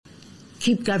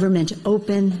keep government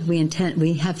open.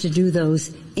 We have to do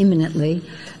those imminently,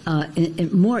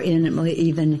 more imminently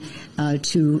even,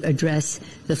 to address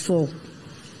the full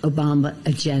Obama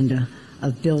agenda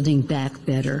of building back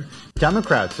better.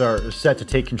 Democrats are set to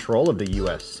take control of the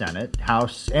U.S. Senate,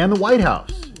 House, and the White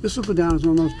House. This will go down as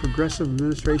one of the most progressive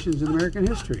administrations in American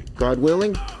history. God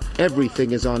willing,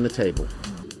 everything is on the table.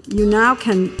 You now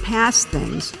can pass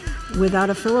things without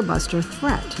a filibuster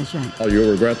threat. That's right. Oh,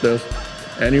 you'll regret this,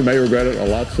 and you may regret it a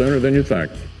lot sooner than you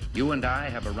think. You and I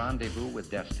have a rendezvous with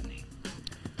destiny.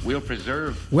 We'll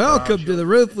preserve. Welcome to the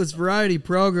Ruthless Variety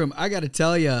Program. I got to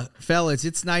tell you, fellas,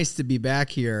 it's nice to be back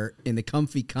here in the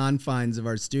comfy confines of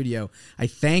our studio. I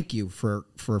thank you for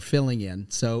filling in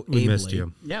so ably. We missed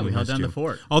you. Yeah, we held down the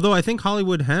fort. Although I think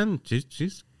Hollywood Hen,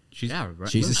 she's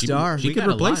a star. She could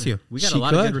replace you. We got a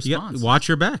lot of good response. Watch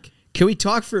your back. Can we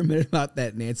talk for a minute about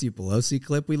that Nancy Pelosi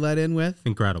clip we let in with?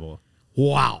 Incredible.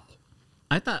 Wow.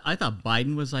 I thought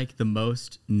Biden was like the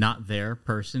most not there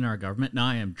person in our government. Now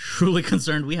I am truly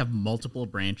concerned. We have multiple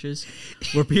branches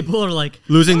where people are like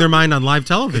losing their mind on live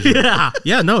television.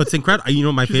 Yeah, no, it's incredible. You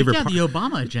know, my favorite part. The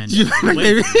Obama agenda.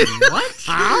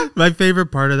 What? My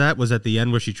favorite part of that was at the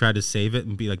end where she tried to save it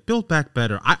and be like, "Build back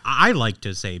better." I like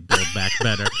to say, "Build back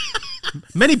better."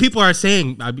 Many people are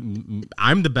saying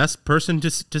I'm the best person to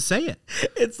say it.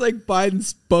 It's like Biden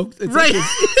spoke. It's right.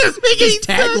 Like his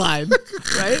tagline,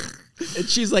 right? And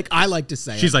she's like, I like to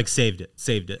say She's like, saved it.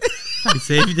 I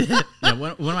saved it. Yeah,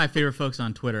 one of my favorite folks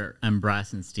on Twitter,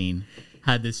 Brassenstein,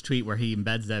 had this tweet where he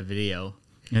embeds that video.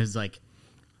 And it was like,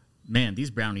 man, these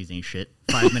brownies ain't shit.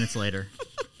 5 minutes later.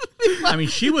 I mean,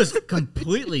 she was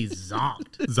completely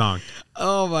zonked.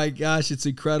 Oh, my gosh. It's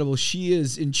incredible. She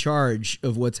is in charge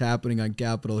of what's happening on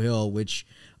Capitol Hill, which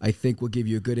I think will give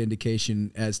you a good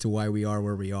indication as to why we are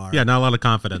where we are. Yeah, not a lot of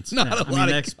confidence.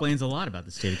 That explains a lot about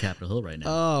the state of Capitol Hill right now.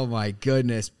 Oh, my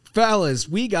goodness. Fellas,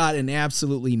 we got an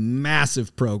absolutely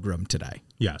massive program today.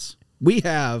 Yes. We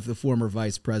have the former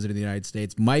Vice President of the United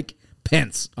States, Mike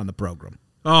Pence, on the program.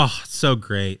 Oh, so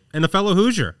great. And a fellow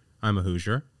Hoosier. I'm a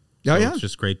Hoosier. So yeah. It's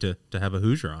just great to have a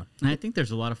Hoosier on. And I think there's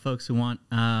a lot of folks who want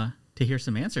to hear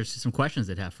some answers to some questions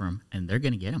they'd have for him, and they're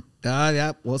going to get them.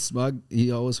 Yeah. Well, Smug,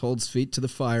 he always holds feet to the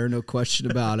fire, no question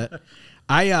about it.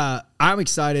 I'm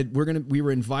excited. We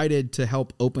were invited to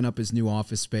help open up his new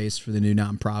office space for the new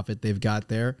nonprofit they've got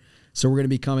there. So we're going to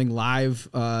be coming live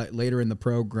later in the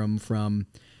program from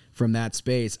that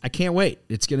space. I can't wait.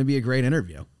 It's going to be a great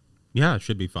interview. Yeah, it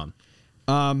should be fun.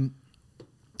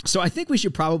 So I think we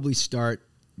should probably start,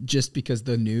 just because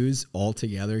the news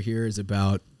altogether here is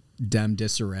about Dem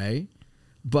disarray,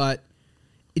 but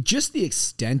just the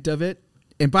extent of it.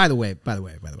 And by the way,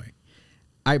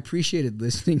 I appreciated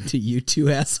listening to you two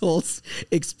assholes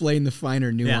explain the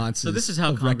finer nuances so this is how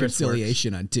of Congress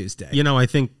reconciliation works. On Tuesday. You know, I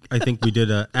think we did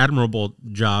an admirable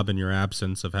job in your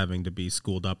absence of having to be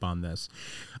schooled up on this.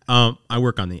 I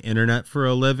work on the internet for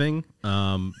a living,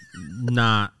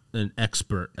 not an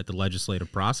expert at the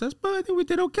legislative process, but I think we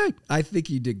did okay. I think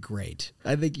you did great.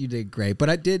 But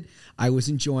I was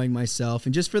enjoying myself.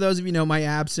 And just for those of you who know my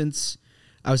absence,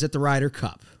 I was at the Ryder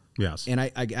Cup. Yes. And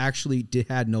I actually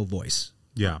had no voice.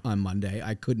 Yeah. On Monday.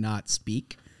 I could not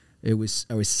speak. I was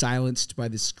silenced by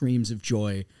the screams of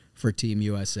joy for Team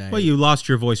USA. Well, you lost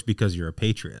your voice because you're a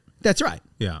patriot. That's right.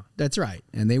 Yeah. That's right.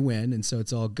 And they win, and so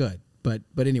it's all good. But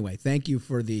anyway, thank you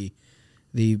for the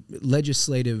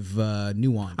legislative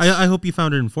nuance. I hope you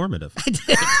found it informative.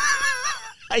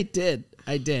 I did.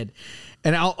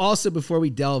 And I'll also, before we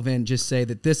delve in, just say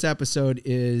that this episode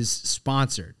is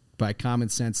sponsored by Common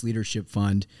Sense Leadership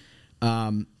Fund.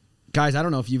 Guys, I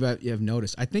don't know if you have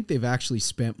noticed. I think they've actually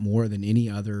spent more than any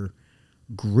other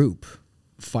group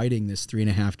fighting this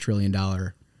 $3.5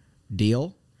 trillion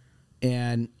deal.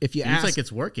 And if you seems like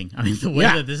it's working. I mean, the way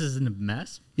that this is in a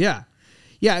mess. Yeah.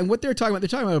 Yeah, and what they're talking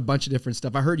about a bunch of different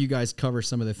stuff. I heard you guys cover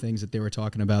some of the things that they were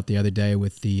talking about the other day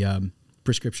with the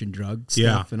prescription drug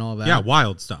stuff and all that. Yeah,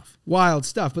 wild stuff.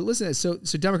 But listen, so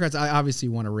Democrats obviously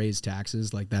want to raise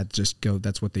taxes, like that.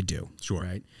 That's what they do. Sure.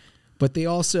 Right. But they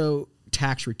also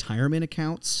tax retirement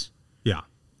accounts. Yeah.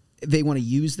 They want to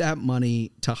use that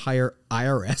money to hire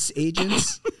IRS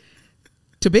agents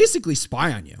to basically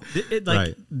spy on you.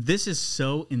 This is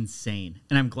so insane.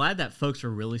 And I'm glad that folks are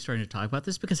really starting to talk about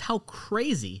this, because how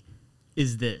crazy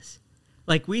is this?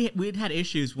 Like, we'd had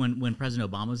issues when President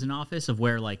Obama was in office of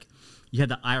where, like, you had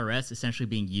the IRS essentially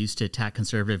being used to attack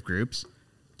conservative groups.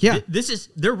 Yeah.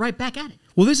 They're right back at it.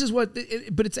 Well, this is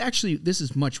this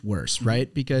is much worse,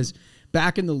 right? Because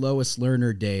back in the Lois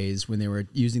Lerner days, when they were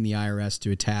using the IRS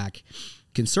to attack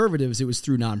conservatives, it was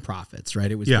through nonprofits,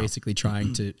 right? It was basically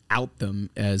trying to out them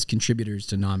as contributors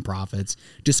to nonprofits,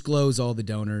 disclose all the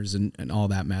donors and all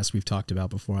that mess we've talked about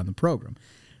before on the program.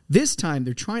 This time,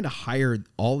 they're trying to hire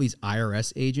all these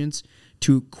IRS agents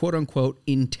to, quote unquote,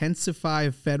 intensify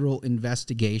federal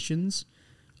investigations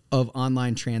of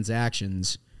online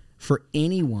transactions for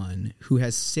anyone who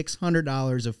has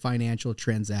 $600 of financial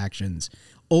transactions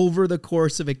over the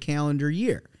course of a calendar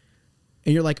year.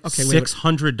 And you're like, okay, wait.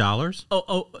 $600?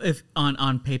 If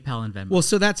on PayPal and Venmo. Well,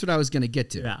 so that's what I was going to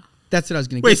get to. Yeah. That's what I was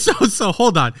going to Wait, get to. so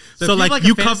hold on. So like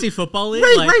you fantasy football league,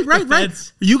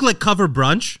 right. You like cover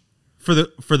brunch for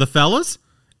the fellas,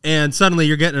 and suddenly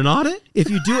you're getting an audit. If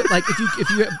you do it like if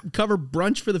you cover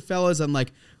brunch for the fellas on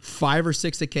like 5 or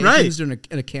 6 occasions in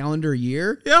a calendar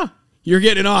year, you're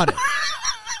getting an audit.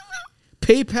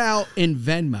 PayPal and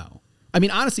Venmo. I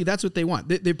mean, honestly, that's what they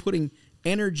want. They're putting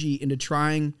energy into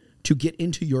trying to get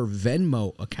into your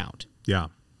Venmo account. Yeah.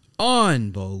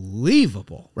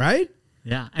 Unbelievable, right?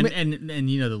 Yeah. And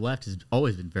you know, the left has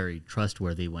always been very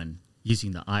trustworthy when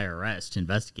using the IRS to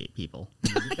investigate people.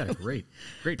 You've got a great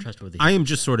trustworthy. I am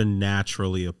just sort of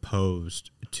naturally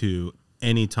opposed to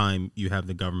any time you have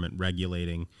the government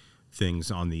regulating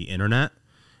things on the internet.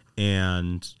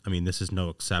 And I mean, this is no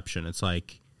exception. It's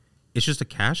like, it's just a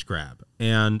cash grab,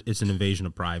 and it's an invasion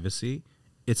of privacy.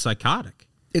 It's psychotic.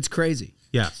 It's crazy.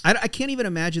 Yes. I can't even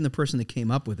imagine the person that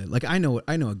came up with it. Like, I know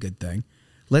a good thing.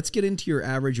 Let's get into your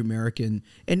average American.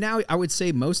 And now I would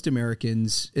say most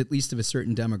Americans, at least of a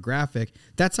certain demographic,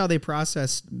 that's how they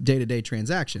process day-to-day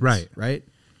transactions. Right?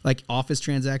 Like office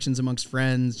transactions amongst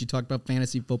friends. You talk about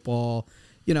fantasy football,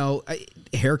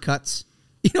 haircuts.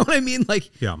 You know what I mean? Like,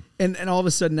 yeah. And all of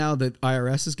a sudden now the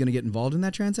IRS is going to get involved in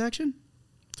that transaction?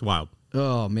 It's wild.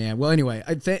 Oh, man. Well, anyway,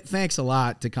 thanks a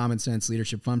lot to Common Sense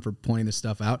Leadership Fund for pointing this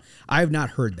stuff out. I have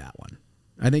not heard that one.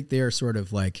 I think they are sort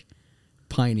of like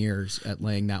pioneers at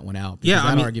laying that one out. Because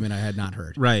that argument I had not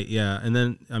heard. Right, yeah. And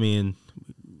then, I mean,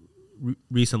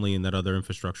 recently in that other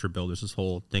infrastructure bill, there's this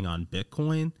whole thing on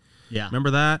Bitcoin. Yeah.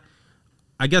 Remember that?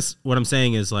 I guess what I'm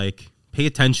saying is, like, pay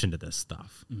attention to this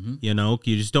stuff. Mm-hmm. You know,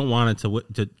 you just don't want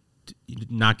it to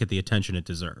not get the attention it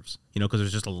deserves. You know, because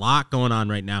there's just a lot going on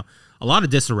right now. A lot of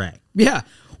disarray. Yeah.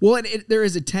 Well, there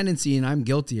is a tendency, and I'm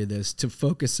guilty of this, to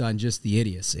focus on just the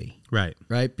idiocy. Right.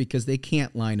 Right? Because they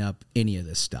can't line up any of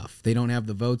this stuff. They don't have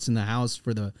the votes in the House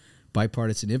for the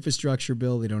bipartisan infrastructure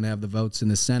bill. They don't have the votes in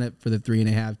the Senate for the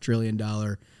 $3.5 trillion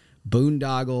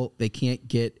boondoggle. They can't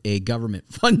get a government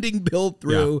funding bill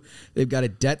through. Yeah. They've got a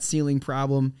debt ceiling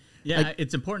problem. Yeah,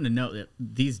 it's important to note that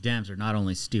these Dems are not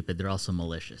only stupid, they're also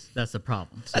malicious. That's the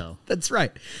problem. So that's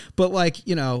right. But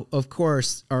of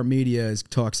course, our media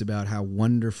talks about how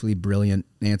wonderfully brilliant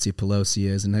Nancy Pelosi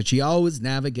is and that she always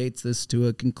navigates this to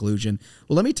a conclusion.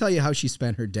 Well, let me tell you how she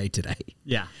spent her day today.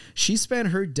 Yeah. She spent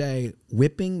her day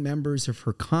whipping members of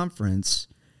her conference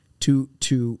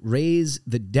to raise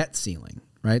the debt ceiling,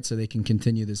 right? So they can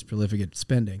continue this prolific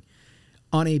spending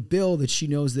on a bill that she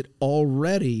knows that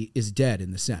already is dead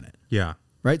in the Senate. Yeah.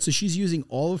 Right? So she's using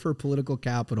all of her political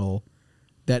capital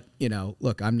that,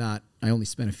 look, I only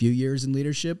spent a few years in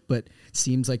leadership, but it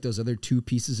seems like those other 2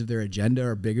 pieces of their agenda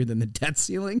are bigger than the debt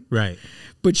ceiling. Right.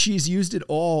 But she's used it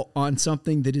all on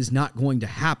something that is not going to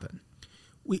happen.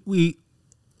 We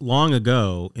long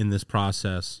ago in this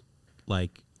process,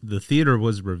 like, the theater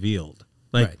was revealed.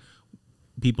 Like,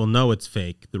 people know it's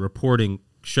fake. The reporting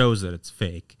shows that it's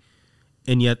fake.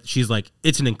 And yet she's like,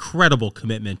 it's an incredible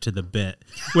commitment to the bit.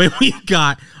 When we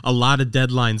got a lot of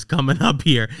deadlines coming up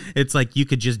here, it's like, you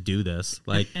could just do this.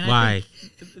 Like, and why?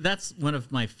 That's one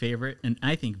of my favorite and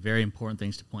I think very important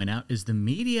things to point out is the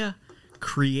media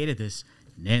created this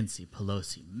Nancy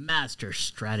Pelosi master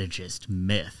strategist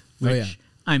myth. Which,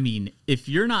 I mean, if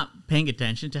you're not paying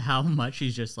attention to how much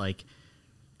she's just like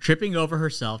tripping over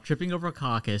herself, tripping over a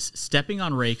caucus, stepping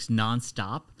on rakes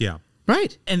nonstop. Yeah.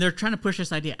 Right. And they're trying to push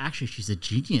this idea. Actually, she's a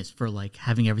genius for like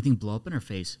having everything blow up in her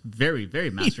face. Very, very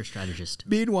master strategist.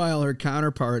 Meanwhile, her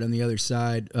counterpart on the other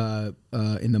side,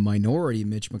 in the minority,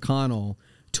 Mitch McConnell,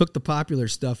 took the popular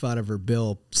stuff out of her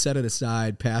bill, set it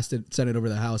aside, passed it, sent it over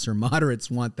to the House. Her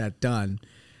moderates want that done.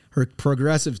 Her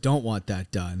progressives don't want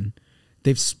that done.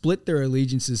 They've split their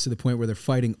allegiances to the point where they're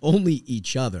fighting only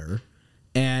each other.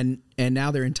 And now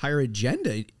their entire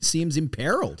agenda seems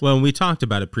imperiled. Well, we talked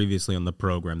about it previously on the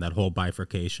program, that whole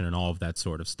bifurcation and all of that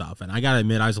sort of stuff. And I got to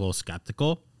admit, I was a little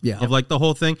skeptical of like the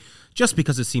whole thing, just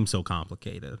because it seems so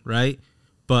complicated, right?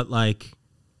 But like,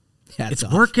 it's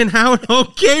working out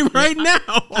okay right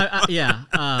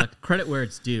now. Credit where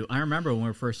it's due. I remember when we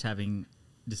were first having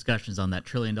discussions on that $1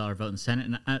 trillion vote in the Senate,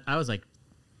 and I was like,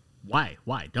 why?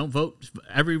 Don't vote.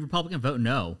 Every Republican vote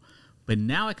no. But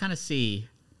now I kind of see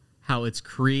how it's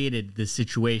created this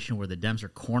situation where the Dems are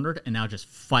cornered and now just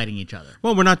fighting each other.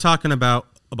 Well, we're not talking about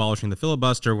abolishing the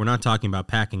filibuster. We're not talking about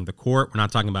packing the court. We're not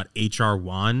talking about H.R.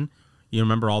 1. You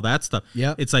remember all that stuff?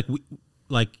 Yep. It's like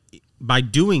by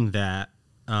doing that,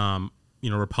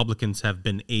 Republicans have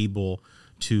been able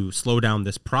to slow down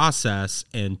this process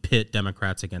and pit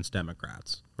Democrats against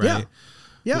Democrats, right?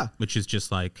 Yeah. Which is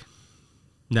just like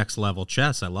next level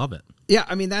chess. I love it. Yeah,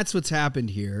 I mean, that's what's happened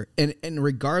here. And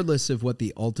regardless of what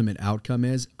the ultimate outcome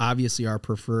is, obviously our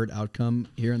preferred outcome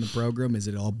here in the program is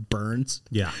it all burns.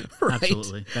 Yeah. Right?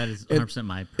 Absolutely. That is 100%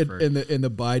 my preferred. And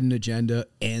the Biden agenda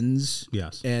ends.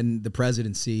 Yes. And the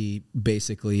presidency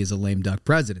basically is a lame duck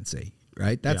presidency,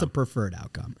 right? That's Yeah. a preferred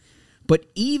outcome. But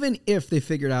even if they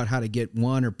figured out how to get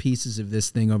one or pieces of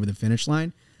this thing over the finish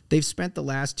line, they've spent the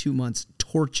last 2 months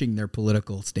torching their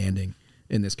political standing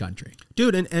in this country.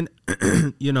 Dude, and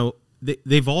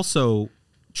they've also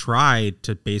tried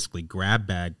to basically grab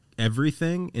bag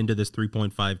everything into this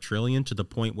 3.5 trillion to the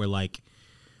point where like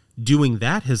doing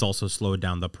that has also slowed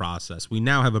down the process. We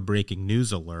now have a breaking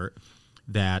news alert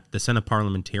that the Senate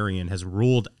parliamentarian has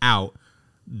ruled out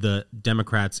the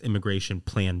Democrats' immigration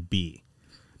plan B.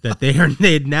 That they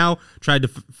had now tried to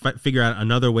figure out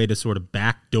another way to sort of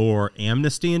backdoor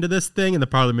amnesty into this thing, and the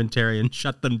parliamentarian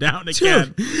shut them down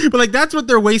again. But like that's what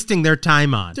they're wasting their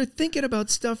time on. They're thinking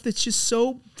about stuff that's just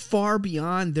so far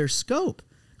beyond their scope.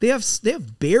 They have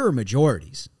bare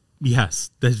majorities.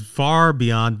 Yes, that's far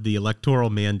beyond the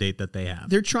electoral mandate that they have.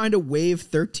 They're trying to wave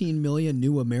 13 million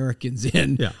new Americans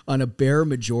in on a bare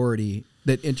majority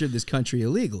that entered this country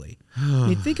illegally. I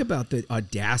mean, think about the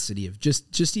audacity of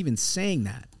just even saying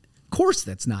that. Of course,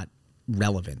 that's not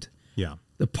relevant. Yeah.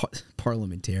 The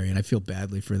parliamentarian, I feel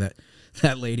badly for that.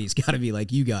 That lady's got to be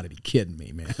like, you got to be kidding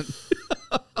me, man.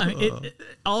 I mean,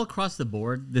 all across the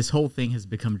board, this whole thing has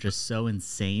become just so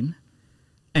insane.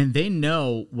 And they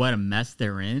know what a mess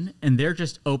they're in, and they're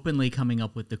just openly coming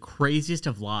up with the craziest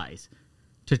of lies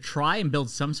to try and build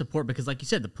some support because, like you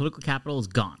said, the political capital is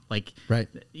gone. Like, right.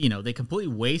 They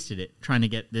completely wasted it trying to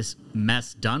get this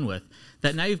mess done with.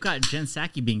 That now you've got Jen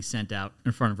Psaki being sent out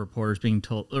in front of reporters, being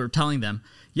told or telling them,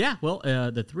 "Yeah, well,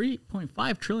 the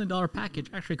 $3.5 trillion package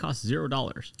actually costs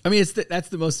 $0." I mean, that's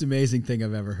the most amazing thing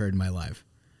I've ever heard in my life.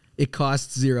 It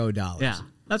costs $0. Yeah,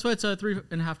 that's why it's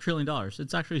 $3.5 trillion.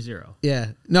 It's actually zero.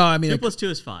 Yeah, no, I mean 2 + 2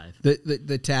 is 5.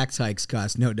 The tax hikes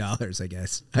cost no dollars, I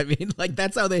guess. I mean, like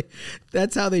that's how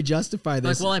they justify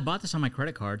this. Like, well, I bought this on my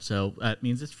credit card, so that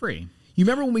means it's free. You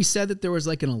remember when we said that there was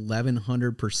like an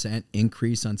 1,100%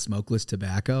 increase on smokeless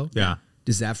tobacco? Yeah,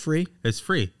 is that free? It's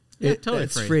free. Yeah, totally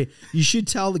it's free. You should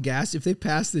tell the gas if they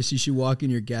pass this. You should walk in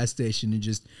your gas station and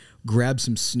just grab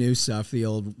some snus off the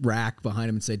old rack behind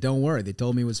them and say, "Don't worry, they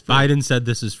told me it was free." Biden said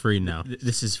this is free now.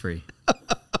 This is free.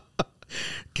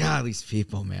 God, these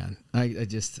people, man. I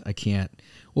can't.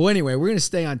 Well, anyway, we're going to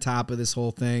stay on top of this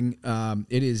whole thing.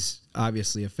 It is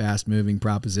obviously a fast-moving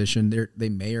proposition. They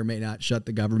may or may not shut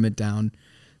the government down.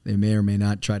 They may or may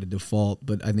not try to default.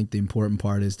 But I think the important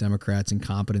part is Democrats'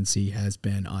 incompetency has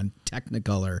been on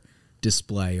Technicolor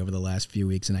display over the last few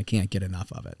weeks, and I can't get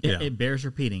enough of it. It bears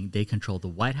repeating. They control the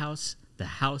White House, the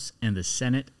House, and the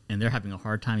Senate, and they're having a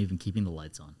hard time even keeping the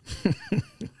lights on.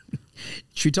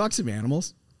 Should we talk some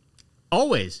animals?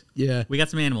 Always. Yeah. We got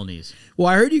some animal news. Well,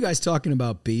 I heard you guys talking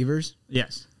about beavers.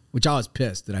 Yes. Which I was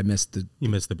pissed that I missed the. You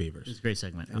missed the beavers. It's a great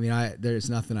segment. I mean, there's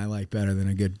nothing I like better than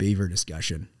a good beaver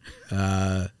discussion.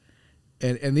 And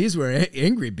these were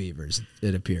angry beavers,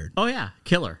 it appeared. Oh, yeah.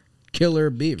 Killer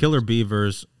beavers. Killer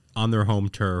beavers on their home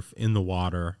turf, in the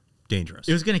water, dangerous.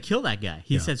 It was going to kill that guy.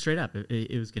 He said straight up,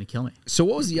 it was going to kill me. So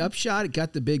what was the upshot? It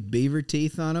got the big beaver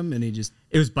teeth on him, and he just...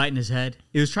 It was biting his head.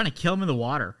 It was trying to kill him in the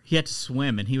water. He had to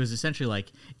swim, and he was essentially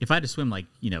like, if I had to swim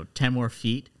 10 more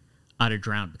feet, I'd have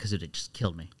drowned because it had just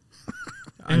killed me.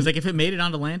 And it was like, if it made it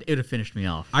onto land, it would have finished me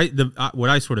off. What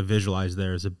I sort of visualize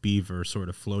there is a beaver sort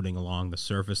of floating along the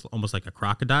surface, almost like a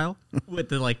crocodile. With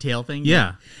the tail thing?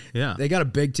 Yeah. They got a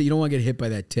big tail. You don't want to get hit by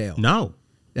that tail. No.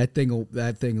 That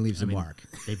thing leaves a mark.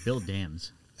 They build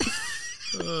dams.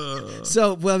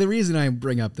 So, the reason I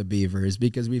bring up the beaver is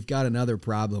because we've got another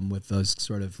problem with those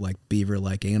sort of like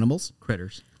beaver-like animals.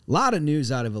 Critters. A lot of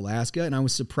news out of Alaska, and I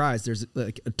was surprised. There's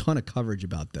like a ton of coverage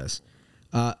about this.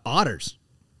 Otters.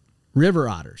 River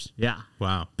otters. Yeah.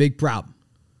 Wow. Big problem.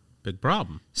 Big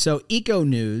problem. So Eco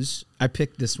News, I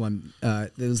picked this one.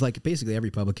 It was like basically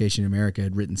every publication in America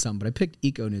had written something, but I picked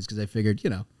Eco News because I figured,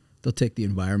 they'll take the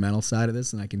environmental side of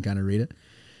this and I can kind of read it.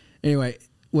 Anyway,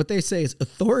 what they say is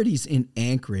authorities in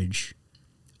Anchorage,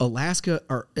 Alaska,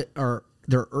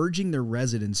 they're urging their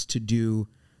residents to do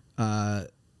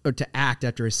or to act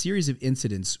after a series of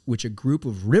incidents which a group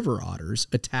of river otters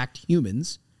attacked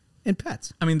humans and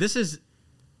pets. I mean, this is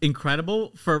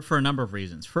incredible for a number of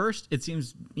reasons. First, it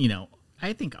seems,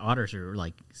 I think otters are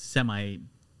like semi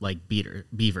like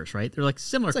beavers, right? They're like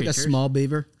similar It's like creatures. a small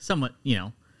beaver. Somewhat, Yeah.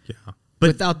 But-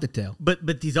 without the tail.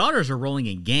 But these otters are rolling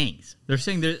in gangs. They're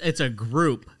saying it's a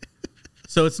group.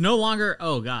 So it's no longer,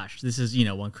 oh gosh, this is,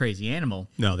 one crazy animal.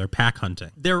 No, they're pack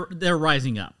hunting. They're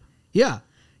rising up. Yeah.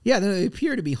 Yeah, they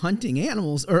appear to be hunting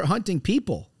animals or hunting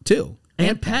people too.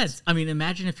 And pets. I mean,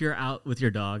 imagine if you're out with your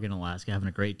dog in Alaska, having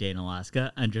a great day in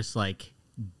Alaska, and just like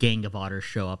gang of otters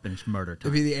show up and it's murder I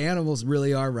time. mean, the animals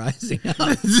really are rising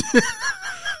up.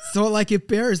 So, like, it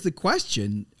bears the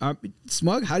question,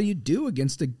 Smug, how do you do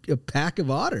against a pack of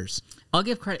otters? I'll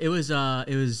give credit. It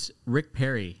was Rick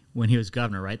Perry when he was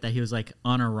governor, right? That he was like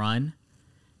on a run,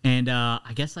 and I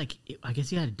guess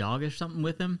he had a dog or something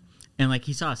with him, and like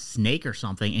he saw a snake or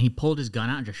something, and he pulled his gun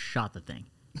out and just shot the thing.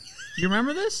 You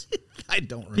remember this? I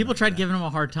don't remember. People tried giving him a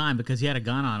hard time because he had a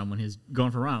gun on him when he was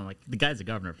going for a run. I'm like, the guy's the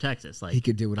governor of Texas. Like, He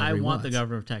could do whatever I he want wants. the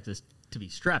governor of Texas to be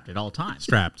strapped at all times.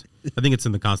 Strapped. I think it's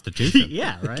in the Constitution.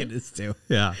 Yeah, I right. think it is too.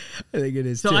 Yeah. I think it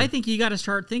is So too. I think you got to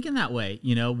start thinking that way.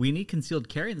 We need concealed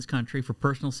carry in this country for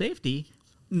personal safety,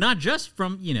 not just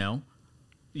from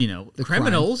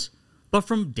criminals, but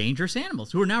from dangerous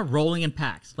animals who are now rolling in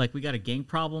packs. Like we got a gang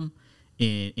problem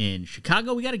in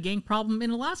Chicago. We got a gang problem in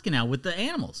Alaska now with the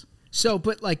animals. So,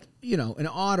 but like, an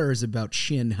otter is about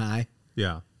shin high.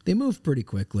 Yeah. They move pretty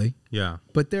quickly, Yeah.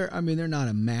 but they're not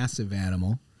a massive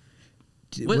animal.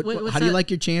 What's How do you that? like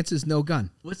your chances? No gun.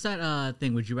 What's that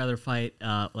thing? Would you rather fight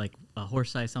like a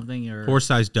horse-sized something or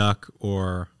Horse-sized duck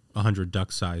or 100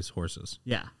 duck-sized horses.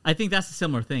 Yeah, I think that's a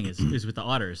similar thing is with the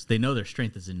otters. They know their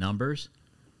strength is in numbers,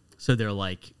 so they're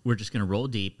like, we're just gonna roll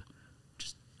deep,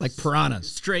 just Like piranhas.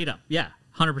 straight up. Yeah,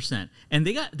 100%. And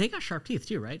they got sharp teeth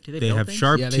too, right? Do They build have things?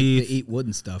 sharp Yeah, they teeth. eat wood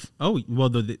and stuff. Oh, well,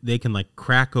 they can like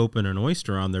crack open an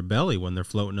oyster on their belly when they're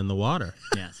floating in the water.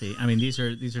 Yeah. See, I mean, these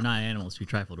are not animals to be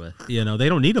trifled with. They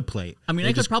don't need a plate. I mean,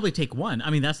 They I could probably take one. I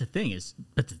mean, that's the thing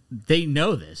but they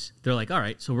know this. They're like, all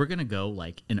right, so we're gonna go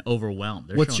like an overwhelm.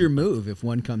 They're What's showing your up. move if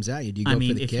one comes at you? Do you go I for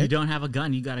mean, the if kick? you don't have a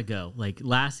gun, you gotta go. Like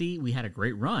Lassie, we had a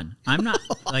great run. I'm not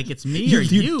like it's me or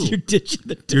you. You're ditching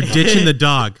the You're ditching the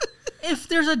dog. If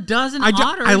there's a dozen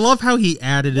otters, I love how he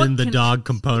added What in the can- dog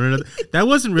component. That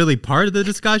wasn't really part of the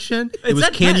discussion. It was,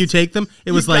 said can you pets. take them?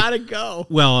 It was like, gotta go.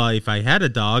 well, if I had a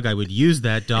dog, I would use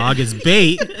that dog as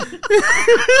bait.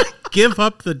 Give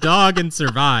up the dog and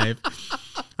survive.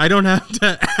 I don't have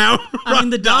to outrun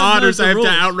the the dog otters. knows the I have rules.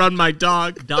 to outrun my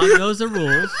dog. Dog knows the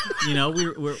rules.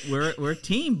 We're a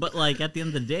team, but like at the end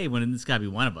of the day, when it's got to be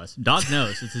one of us, dog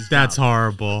knows it's his That's job.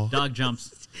 horrible. Dog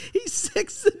jumps, He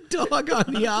sicks the dog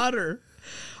on the otter.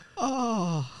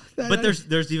 Oh, but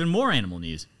there's even more animal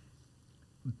news.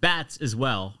 Bats as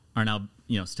well are now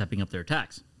stepping up their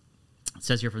attacks. It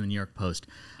says here from the New York Post,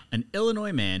 an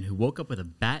Illinois man who woke up with a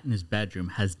bat in his bedroom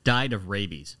has died of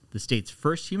rabies, the state's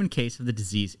first human case of the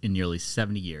disease in nearly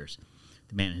 70 years.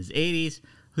 The man in his 80s,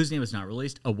 whose name was not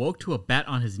released, awoke to a bat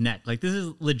on his neck. Like, this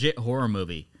is legit horror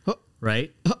movie,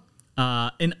 right?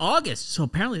 In August. So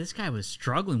apparently this guy was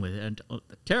struggling with it. And,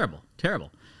 terrible.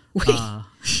 Wait,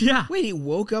 Yeah. wait, he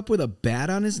woke up with a bat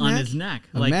on his On neck? his neck.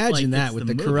 Like Imagine that it's with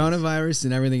the the movies. coronavirus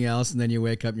and everything else, and then you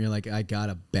wake up and you're like, I got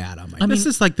a bat on my neck. This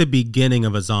is like the beginning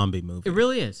of a zombie movie. It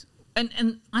really is.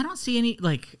 And I don't see any,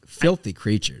 like... Filthy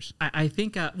creatures. I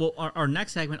think, our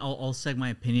next segment, I'll seg my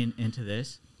opinion into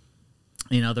this.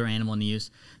 In other animal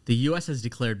news, the U.S. has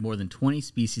declared more than 20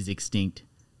 species extinct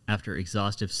after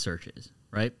exhaustive searches,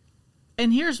 right?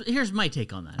 And here's my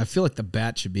take on that. I feel like the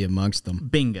bat should be amongst them.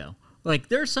 Bingo. Like,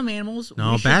 there are some animals...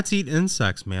 No, we should- bats eat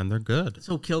insects, man. They're good.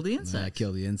 So kill the I insects.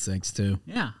 kill the insects too.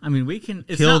 Yeah, I mean, we can...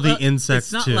 It's Kill not the like- insects,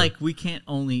 It's not too. like we can't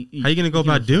only... How are you going to go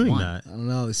about doing that? I don't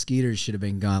know. The skeeters should have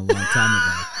been gone a long time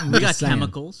ago. I'm We got just saying.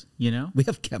 chemicals, We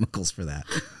have chemicals for that.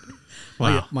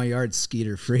 Wow. My yard's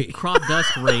skeeter free. crop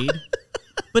dust raid.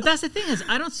 But that's the thing is,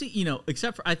 I don't see,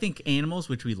 except for I think animals,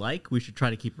 which we like, we should try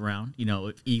to keep around.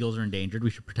 If eagles are endangered, we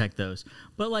should protect those.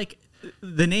 But like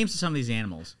the names of some of these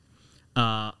animals,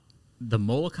 the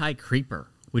Molokai creeper,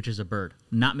 which is a bird,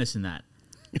 not missing that.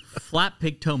 Flat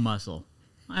pigtoe mussel,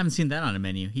 I haven't seen that on a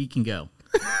menu. He can go.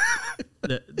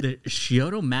 The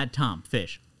Scioto Mad Tom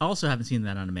fish, also haven't seen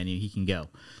that on a menu. He can go.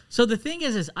 So the thing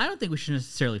is I don't think we should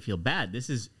necessarily feel bad. This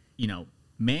is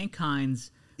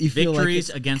mankind's You feel like victories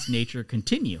it's- against nature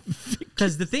continue.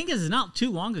 Because the thing is not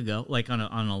too long ago, like on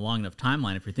a long enough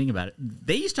timeline, if you're thinking about it,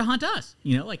 they used to hunt us.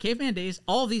 Like caveman days,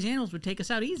 all of these animals would take us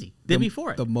out easy. They'd be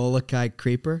for it. The Molokai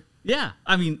creeper. Yeah,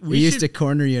 I mean, We used to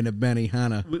corner you in a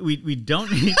Benihana. We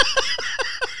don't need.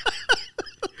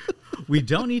 we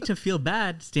don't need to feel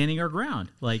bad standing our ground.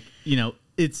 Like,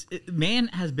 man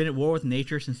has been at war with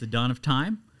nature since the dawn of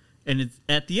time, and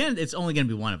at the end, it's only going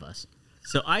to be one of us.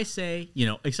 So I say,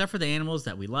 except for the animals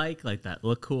that we like that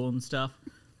look cool and stuff,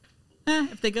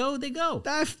 if they go, they go.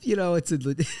 It's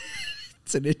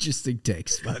an interesting take,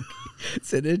 Spug.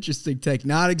 It's an interesting take.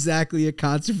 Not exactly a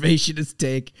conservationist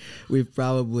take. We've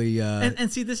probably and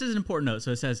see, this is an important note.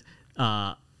 So it says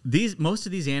most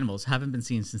of these animals haven't been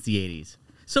seen since the 80s.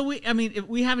 So we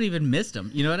haven't even missed them.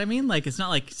 You know what I mean? Like, it's not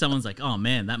like someone's like, oh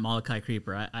man, that Molokai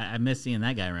creeper, I miss seeing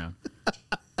that guy around.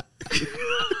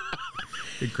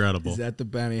 Incredible. Is that the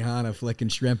Benihana flicking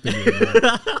shrimp in you?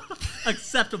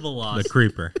 Acceptable loss. The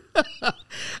creeper. All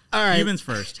right. Humans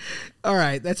first. All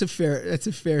right, that's a fair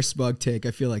Spug take.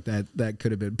 I feel like that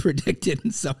could have been predicted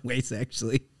in some ways,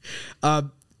 actually.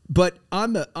 But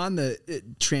on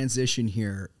the transition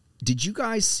here, did you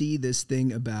guys see this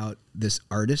thing about this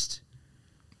artist?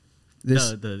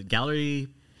 The gallery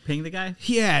paying the guy?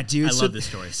 Yeah, dude. I love this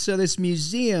story. So this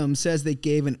museum says they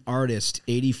gave an artist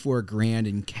 $84,000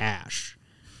 in cash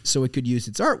so it could use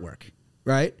its artwork,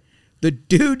 right? The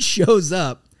dude shows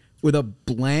up with a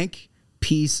blank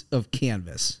piece of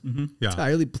canvas,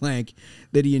 entirely blank,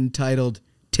 that he entitled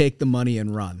 "Take the Money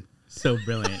and Run." So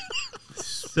brilliant.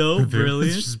 So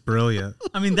brilliant. It's just brilliant.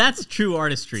 I mean, that's true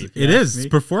artistry. It is. It's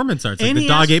performance art. It's like the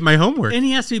dog ate my homework. And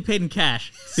he has to be paid in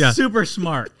cash. Yeah. Super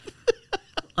smart.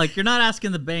 Like, you're not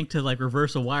asking the bank to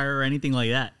reverse a wire or anything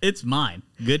like that. It's mine.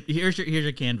 Good. Here's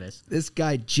your canvas. This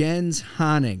guy Jens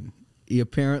Hanning, he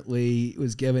apparently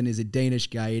was given, is a Danish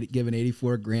guy, given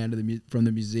 $84,000 from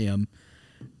the museum,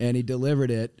 and he delivered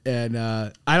it. And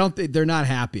I don't think they're not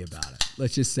happy about it.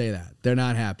 Let's just say that they're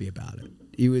not happy about it.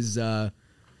 He was.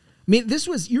 This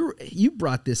was you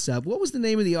brought this up. What was the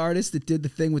name of the artist that did the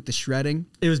thing with the shredding?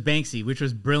 It was Banksy, which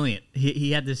was brilliant.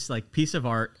 He had this piece of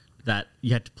art that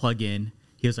you had to plug in.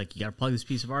 He was like, you got to plug this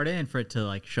piece of art in for it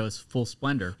to show its full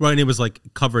splendor. Right, and it was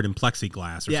covered in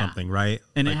plexiglass or something, right?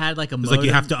 And it had a modem. It was like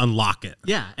you have to unlock it.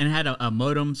 Yeah, and it had a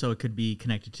modem so it could be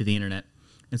connected to the internet.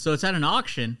 And so it's at an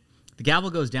auction. The gavel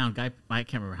goes down. Guy, I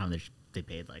can't remember how much they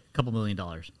paid, a couple $1 million.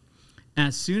 And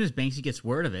as soon as Banksy gets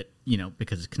word of it,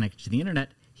 because it's connected to the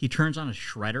internet, he turns on a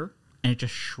shredder and it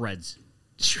just shreds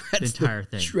the entire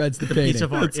thing. Shreds the piece painting.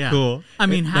 of art. That's cool. I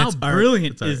mean, how That's art.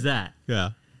 brilliant That's art. is that?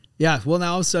 Yeah. Yeah, well,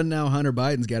 now all of a sudden, Hunter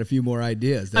Biden's got a few more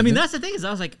ideas. I mean, that's the thing is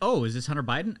I was like, oh, is this Hunter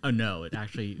Biden? Oh, no, it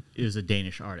actually is a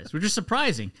Danish artist, which is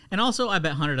surprising. And also, I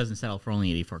bet Hunter doesn't settle for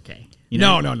only $84K.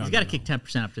 No. He's got to kick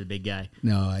 10% up to the big guy.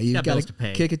 No, you got got bills to to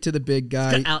pay. kick it to the big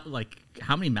guy. He's got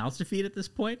how many mouths to feed at this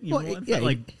point? Well,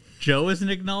 Joe isn't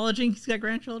acknowledging he's got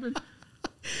grandchildren.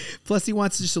 Plus, he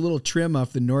wants just a little trim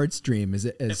off the Nord Stream, as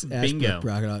Ashbrook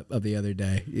brought up the other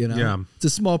day. Yeah. It's a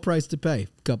small price to pay.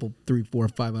 A couple, $300,000,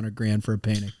 $400,000, $500,000 for a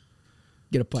painting.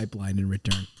 Get a pipeline in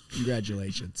return.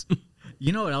 Congratulations.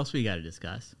 You know what else we got to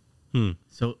discuss?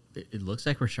 So it looks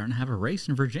like we're starting to have a race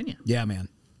in Virginia. Yeah, man.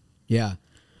 Yeah.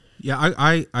 Yeah,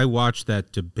 I watched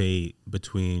that debate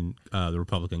between the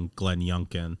Republican Glenn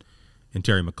Youngkin and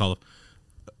Terry McAuliffe.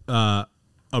 A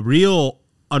real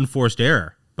unforced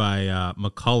error by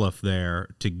McAuliffe there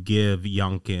to give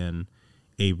Youngkin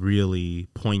a really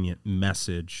poignant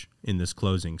message in this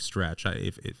closing stretch.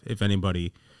 If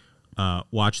anybody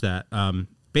watched that,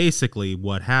 basically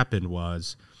what happened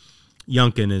was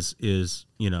Youngkin is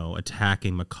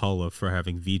attacking McAuliffe for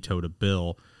having vetoed a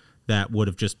bill that would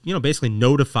have just basically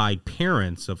notified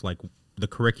parents of the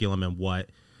curriculum and what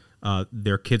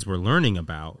their kids were learning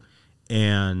about.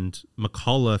 And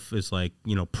McAuliffe is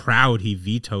proud he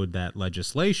vetoed that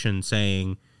legislation,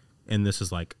 saying, and this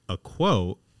is a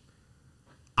quote,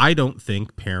 "I don't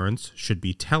think parents should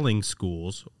be telling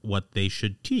schools what they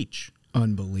should teach."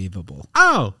 Unbelievable.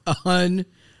 Oh,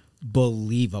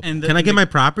 unbelievable. And can I get my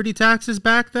property taxes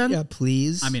back then? Yeah,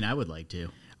 please. I mean, I would like to.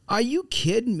 Are you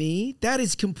kidding me? That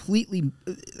is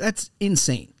that's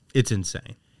insane. It's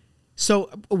insane.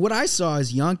 So what I saw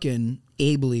is Youngkin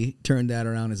ably turned that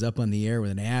around, is up on the air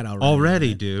with an ad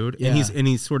already, dude. Yeah. And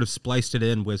he's sort of spliced it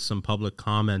in with some public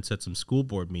comments at some school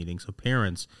board meetings of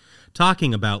parents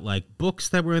talking about books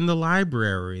that were in the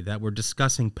library that were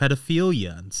discussing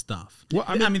pedophilia and stuff. Well,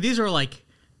 I mean these are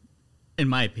in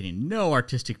my opinion, no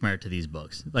artistic merit to these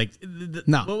books.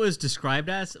 No. What was described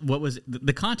as, what was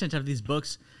the content of these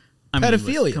books?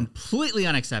 Pedophilia. Was completely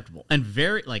unacceptable and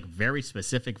very very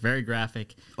specific, very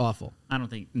graphic. Awful. I don't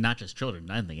think not just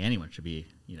children. I don't think anyone should be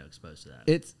exposed to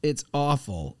that. It's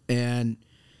awful. And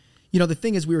the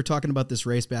thing is, we were talking about this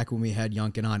race back when we had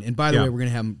Youngkin on. And by the way, we're gonna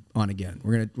have him on again.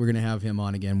 We're gonna have him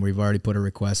on again. We've already put a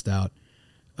request out.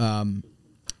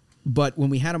 But when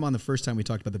we had him on the first time, we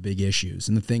talked about the big issues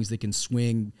and the things that can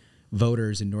swing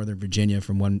voters in Northern Virginia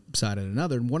from one side and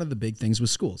another. And one of the big things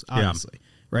was schools, obviously,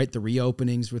 right? The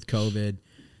reopenings with COVID,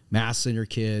 masks in your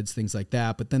kids, things like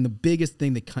that. But then the biggest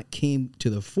thing that came to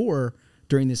the fore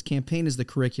during this campaign is the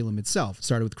curriculum itself. It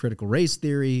started with critical race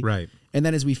theory. Right. And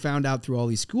then as we found out through all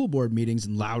these school board meetings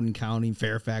in Loudoun County,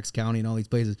 Fairfax County, and all these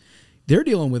places, they're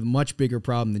dealing with a much bigger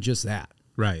problem than just that.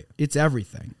 Right. It's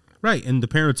everything. Right. And the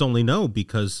parents only know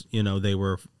because, they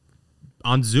were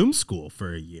on Zoom school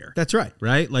for a year. That's right.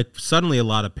 Right? Like suddenly a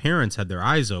lot of parents had their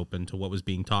eyes open to what was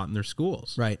being taught in their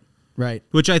schools. Right. Right.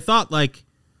 Which I thought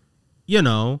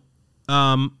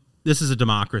this is a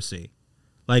democracy.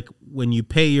 Like when you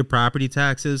pay your property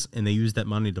taxes and they use that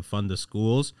money to fund the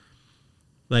schools,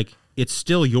 like it's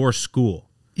still your school.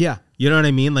 Yeah. You know what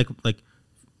I mean? Like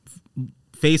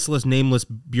faceless, nameless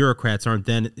bureaucrats aren't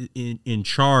then in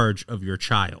charge of your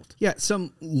child. Yeah,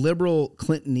 some liberal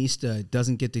Clintonista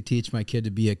doesn't get to teach my kid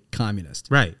to be a communist.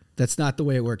 Right. That's not the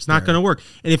way it works. It's not going to work.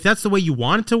 And if that's the way you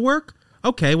want it to work,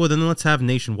 okay, well then let's have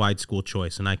nationwide school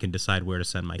choice and I can decide where to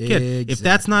send my kid. Exactly. If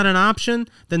that's not an option,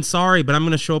 then sorry, but I'm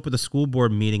going to show up at the school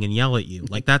board meeting and yell at you.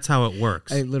 Like that's how it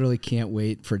works. I literally can't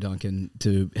wait for Duncan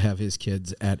to have his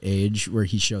kids at age where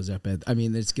he shows up at. I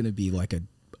mean, it's going to be like an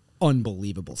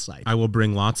unbelievable sight. I will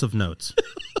bring lots of notes.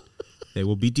 They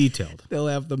will be detailed. They'll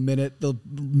have the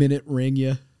minute ring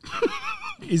you.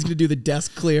 He's going to do the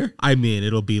desk clear. I mean,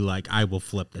 it'll be like I will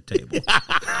flip the table.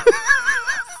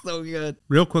 So good.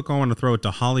 Real quick, I want to throw it to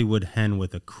Hollywood Hen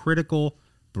with a critical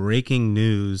breaking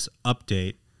news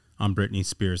update on Britney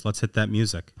Spears. Let's hit that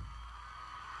music.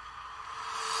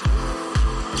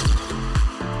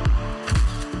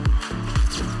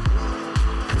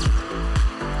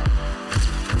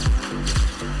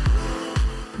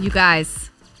 You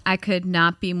guys, I could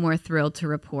not be more thrilled to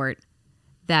report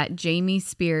that Jamie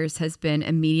Spears has been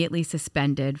immediately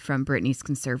suspended from Britney's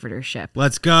conservatorship.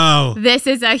 Let's go. This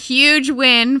is a huge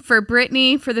win for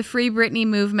Britney, for the Free Britney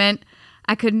movement.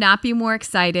 I could not be more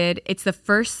excited. It's the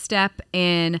first step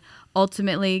in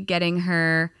ultimately getting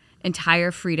her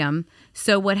entire freedom.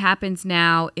 So what happens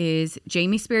now is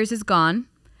Jamie Spears is gone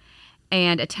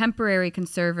and a temporary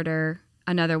conservator,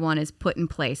 another one, is put in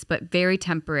place, but very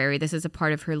temporary. This is a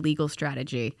part of her legal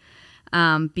strategy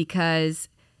because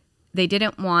they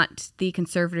didn't want the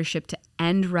conservatorship to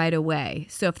end right away.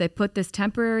 So if they put this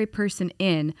temporary person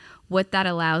in, what that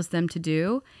allows them to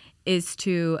do is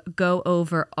to go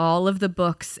over all of the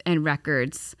books and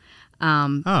records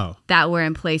that were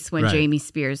in place when Jamie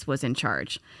Spears was in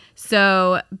charge.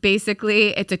 So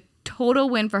basically, it's a total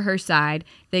win for her side.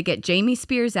 They get Jamie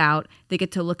Spears out. They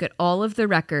get to look at all of the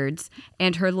records.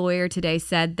 And her lawyer today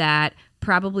said that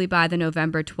probably by the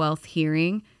November 12th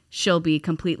hearing, she'll be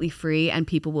completely free and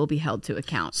people will be held to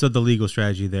account. So the legal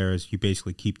strategy there is you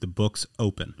basically keep the books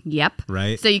open. Yep.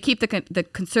 Right. So you keep the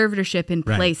conservatorship in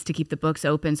place to keep the books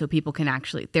open so people can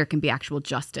there can be actual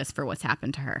justice for what's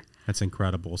happened to her. That's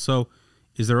incredible. So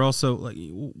is there also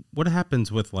what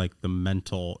happens with the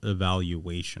mental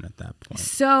evaluation at that point?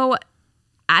 So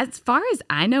as far as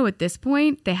I know at this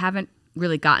point, they haven't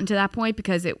really gotten to that point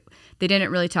because they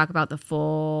didn't really talk about the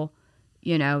full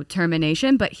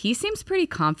termination, but he seems pretty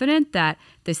confident that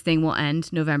this thing will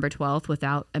end November 12th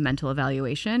without a mental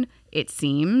evaluation. It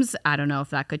seems, I don't know if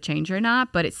that could change or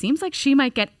not, but it seems like she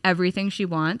might get everything she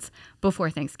wants before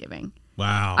Thanksgiving.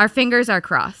 Wow. Our fingers are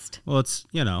crossed. Well,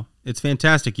 it's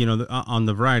fantastic. On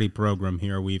the variety program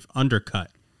here, we've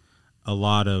undercut a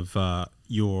lot of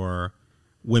your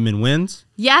women wins.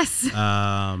 Yes.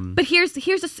 But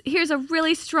here's a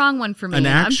really strong one for me. An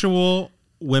actual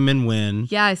women win.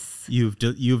 Yes. You've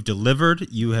delivered.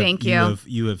 Thank you.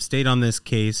 You have stayed on this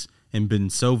case and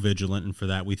been so vigilant, and for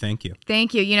that we thank you.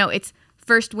 Thank you. It's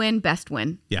first win, best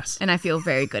win. Yes. And I feel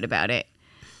very good about it.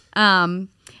 And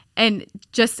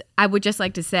I would just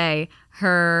like to say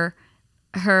her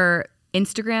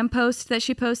Instagram post that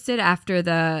she posted after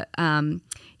the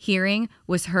hearing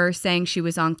was her saying she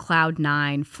was on cloud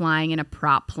 9 flying in a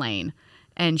prop plane.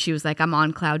 And she was like, I'm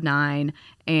on cloud 9.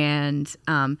 And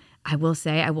I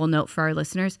will note for our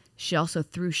listeners, she also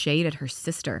threw shade at her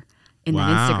sister in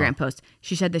that Instagram post.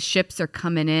 She said the ships are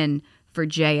coming in for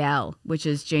JL, which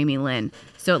is Jamie Lynn.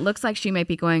 So it looks like she might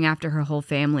be going after her whole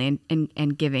family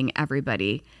and giving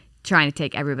everybody, trying to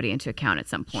take everybody into account at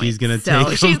some point. She's going to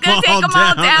take them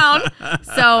all down.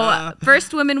 So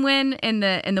first women win, and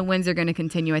the wins are going to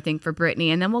continue, I think, for Britney.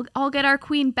 And then we'll all get our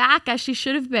queen back as she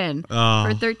should have been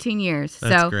for 13 years.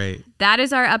 That's great. That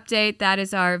is our update. That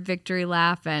is our victory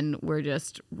laugh. And we're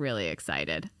just really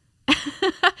excited.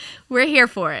 We're here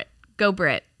for it. Go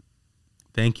Brit.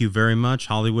 Thank you very much,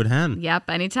 Hollywood Hen. Yep,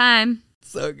 anytime.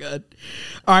 So good.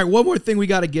 All right, one more thing we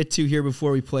got to get to here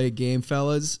before we play a game,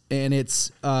 fellas, and it's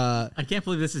I can't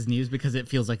believe this is news because it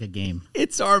feels like a game.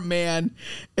 it's our man,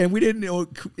 and we didn't know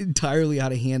entirely how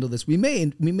to handle this. We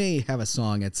may have a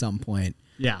song at some point,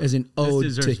 Yeah. as an This ode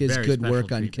deserves to his very good special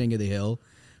work on treatment. King of the Hill.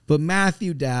 But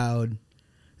Matthew Dowd,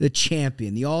 the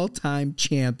champion, the all-time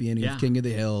champion Yeah. of King of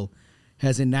the Hill,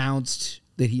 has announced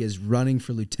that he is running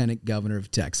for lieutenant governor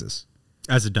of Texas.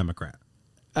 As a Democrat.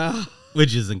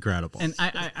 Which is incredible. And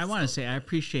I want to say I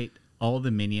appreciate all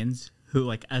the minions who,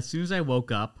 like, as soon as I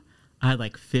woke up, I had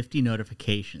like 50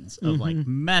 notifications of like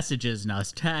messages, and I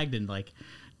was tagged and like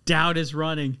Dowd is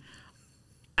running.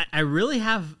 I really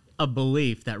have a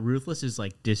belief that Ruthless is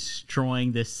like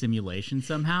destroying this simulation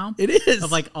somehow. It is.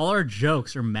 Of like all our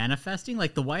jokes are manifesting.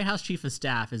 Like the White House chief of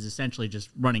staff is essentially just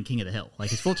running King of the Hill.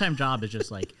 Like his full-time job is just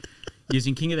like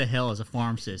using King of the Hill as a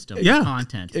farm system for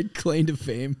content. It claim to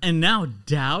fame. And now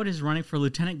Dowd is running for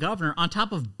lieutenant governor on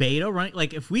top of Beto running.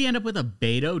 Like if we end up with a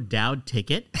Beto Dowd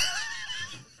ticket,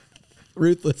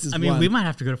 Ruthless is I mean, one. we might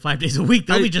have to go to 5 days a week.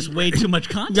 That'll be just way too much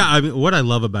content. Yeah, I mean, what I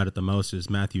love about it the most is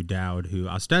Matthew Dowd, who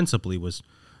ostensibly was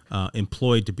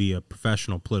employed to be a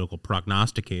professional political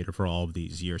prognosticator for all of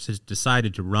these years, has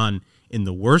decided to run in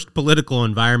the worst political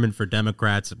environment for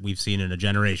Democrats that we've seen in a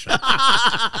generation.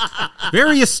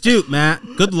 Very astute, Matt.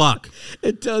 Good luck.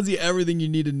 It tells you everything you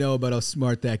need to know about how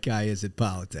smart that guy is at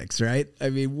politics, right? I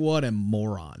mean, what a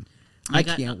moron. I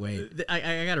can't wait.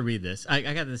 I got to read this.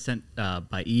 I got this sent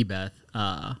by eBeth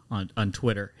on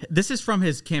Twitter. This is from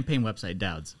his campaign website,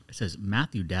 Dowd's. It says,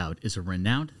 Matthew Dowd is a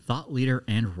renowned thought leader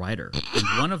and writer,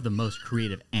 and one of the most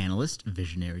creative analysts,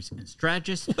 visionaries, and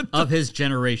strategists of his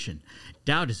generation.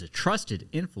 Dowd is a trusted,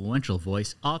 influential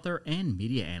voice, author, and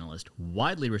media analyst,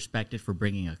 widely respected for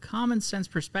bringing a common-sense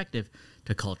perspective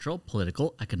to cultural,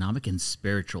 political, economic, and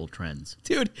spiritual trends.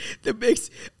 Dude, that makes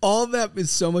all that is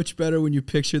so much better when you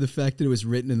picture the fact that it was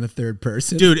written in the third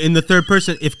person. Dude, in the third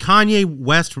person, if Kanye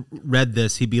West read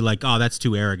this, he'd be like, oh, that's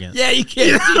too arrogant. Yeah, you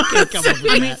can't come up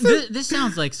with I that. mean, this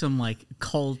sounds like some like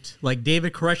cult. Like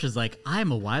David Koresh is like,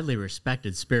 I'm a widely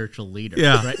respected spiritual leader.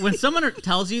 Yeah. Right? When someone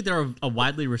tells you they're a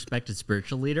widely respected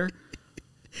spiritual leader,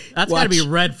 that's got to be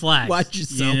red flags. Watch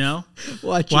yourself. You know?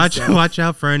 Watch yourself. Watch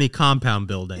out for any compound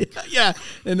building. Yeah,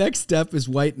 the next step is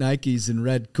white Nikes and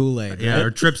red Kool-Aid. Yeah, right?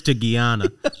 or trips to Guyana.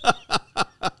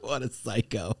 What a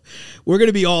psycho. We're going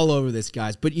to be all over this,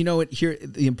 guys. But you know what? Here,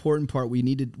 the important part we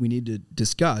need to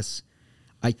discuss,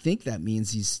 I think that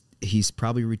means he's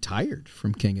probably retired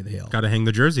from King of the Hill. Got to hang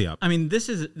the jersey up. I mean, that's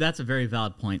a very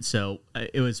valid point. So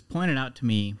it was pointed out to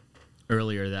me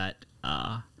earlier that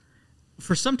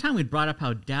for some time we'd brought up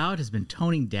how Dowd has been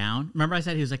toning down. Remember I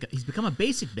said he's become a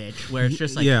basic bitch where it's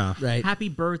just like, Yeah. Right. happy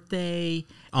birthday.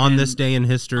 On and this day in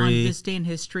history. On this day in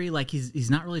history. Like he's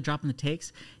not really dropping the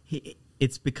takes.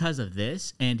 It's because of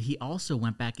this. And he also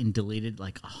went back and deleted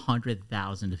like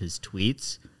 100,000 of his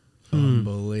tweets.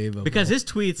 Unbelievable. Because his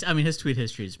tweet history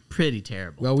is pretty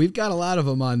terrible. Well, we've got a lot of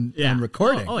them on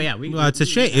recording. Oh yeah. Well, it's a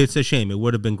shame. It's a shame. It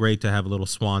would have been great to have a little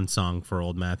swan song for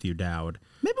old Matthew Dowd.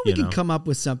 Maybe we can come up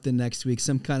with something next week,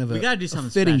 some kind of We gotta do something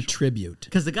fitting special. tribute.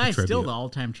 Because the guy's still tribute. the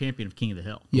all-time champion of King of the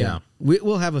Hill. Yeah.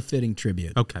 We'll have a fitting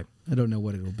tribute. Okay. I don't know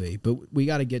what it'll be, but we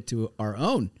got to get to our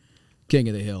own King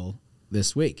of the Hill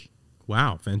this week.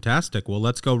 Wow, fantastic. Well,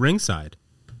 let's go ringside.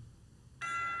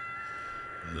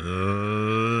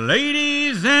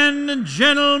 Ladies and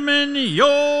gentlemen,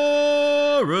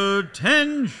 your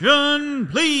attention,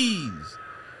 please.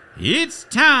 It's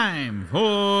time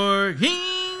for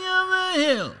King of the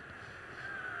Hill.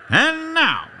 And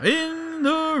now, in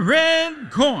the red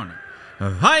corner,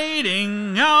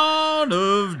 fighting out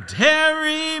of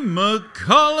Terry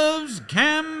McAuliffe's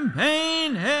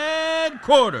campaign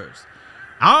headquarters,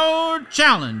 our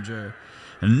challenger,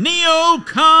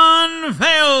 Neocon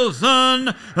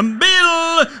Failson,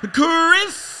 Bill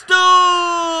Crystal.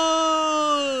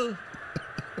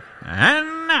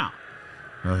 And now,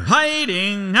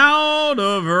 hiding out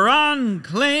of Ron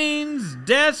Klain's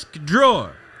desk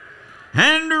drawer,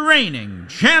 and reigning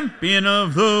champion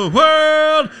of the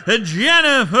world,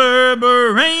 Jennifer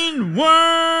Brain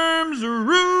Worms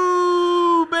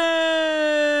Rubin.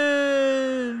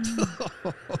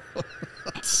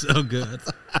 So good.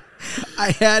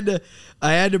 I had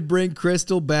to bring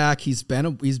Crystal back. He's been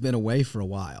away for a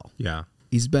while. Yeah.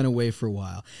 He's been away for a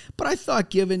while. But I thought,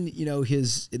 given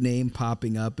his name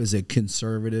popping up as a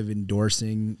conservative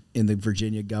endorsing in the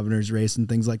Virginia governor's race and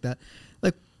things like that,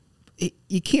 like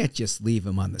you can't just leave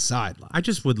him on the sideline. I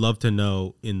just would love to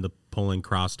know in the polling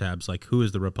crosstabs, like, who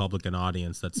is the Republican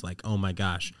audience that's like, oh my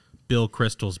gosh, Bill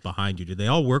Crystal's behind you. Do they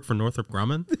all work for Northrop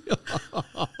Grumman?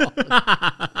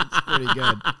 That's pretty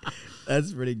good.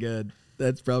 That's pretty good.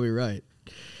 That's probably right.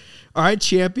 All right,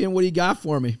 champion, what do you got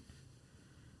for me?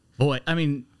 Boy, I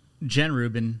mean, Jen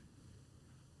Rubin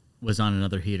was on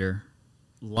another heater.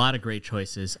 A lot of great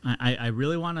choices. I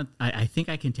really want to. I think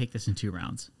I can take this in 2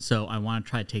 rounds. So I want to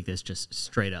try to take this just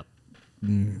straight up.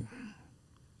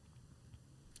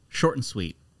 Short and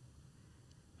sweet.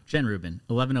 Jen Rubin,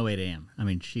 11:08 a.m. I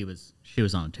mean, she was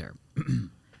on a tear.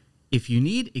 If you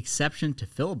need exception to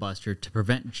filibuster to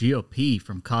prevent GOP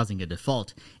from causing a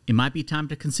default, it might be time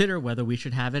to consider whether we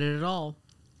should have it at all.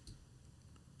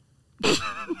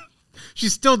 She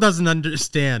still doesn't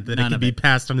understand that None it can of be it.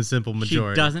 passed on a simple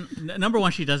majority. She doesn't. Number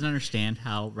one, she doesn't understand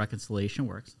how reconciliation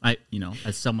works.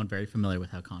 As someone very familiar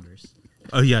with how Congress.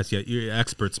 Oh yes, yeah, you're an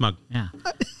expert, Smug. Yeah.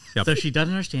 Yep. So she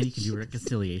doesn't understand you can do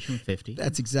reconciliation with 50.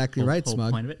 That's exactly Whole- right, whole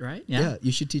Smug. point of it, right? Yeah,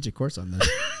 you should teach a course on that.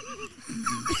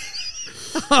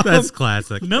 That's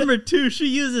classic. Number two, she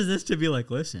uses this to be like,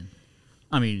 listen,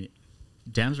 I mean,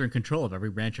 Dems are in control of every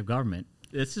branch of government.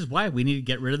 This is why we need to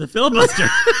get rid of the filibuster.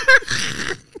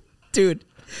 Dude,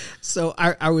 so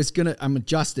I'm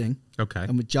adjusting. Okay.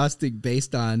 I'm adjusting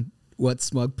based on what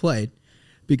Smug played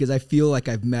because I feel like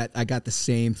I got the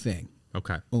same thing.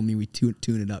 Okay. Only we tune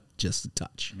it up just a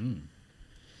touch.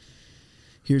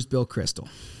 Here's Bill Kristol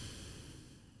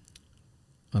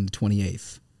on the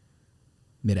 28th,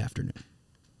 mid-afternoon.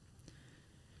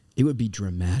 It would be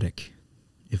dramatic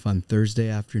if on Thursday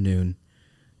afternoon,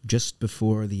 just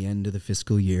before the end of the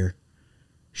fiscal year,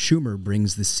 Schumer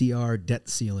brings the CR debt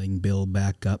ceiling bill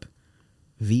back up.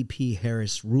 VP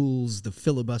Harris rules the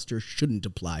filibuster shouldn't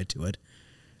apply to it.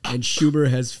 And Schumer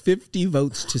has 50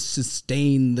 votes to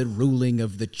sustain the ruling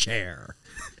of the chair.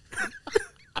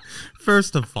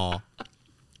 First of all,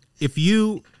 if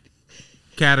you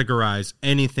categorize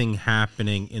anything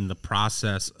happening in the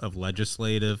process of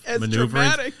legislative As maneuvering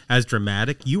dramatic. as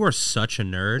dramatic, you are such a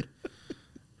nerd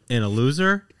and a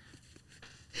loser.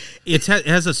 It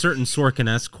has a certain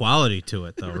Sorkin-esque quality to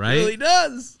it, though, right? It really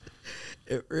does.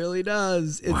 It really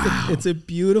does. It's a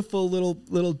beautiful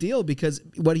little deal because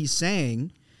what he's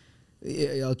saying,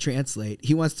 I'll translate.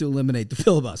 He wants to eliminate the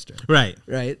filibuster. Right.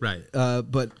 Right.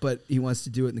 But he wants to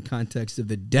do it in the context of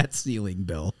the debt ceiling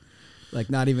bill, like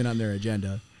not even on their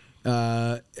agenda,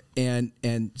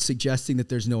 and suggesting that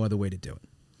there's no other way to do it.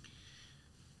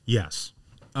 Yes.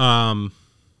 So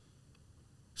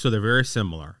they're very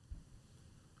similar.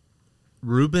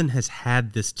 Rubin has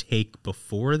had this take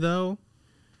before, though,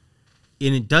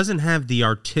 and it doesn't have the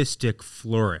artistic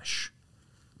flourish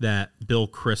that Bill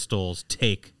Kristol's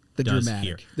take does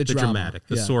here. The drama.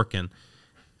 The Sorkin.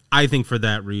 I think for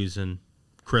that reason,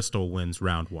 Kristol wins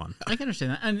round 1. I can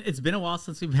understand that. And it's been a while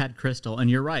since we've had Kristol. And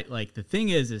you're right. Like, the thing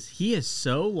is he is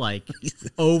so, like,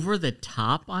 over the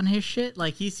top on his shit.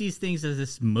 Like, he sees things as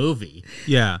this movie.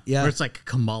 Yeah. Where it's like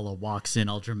Kamala walks in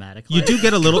all dramatic. You do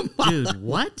get a little... Dude,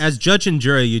 what? As judge and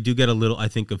jury, you do get a little, I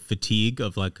think, of fatigue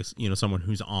of, like, someone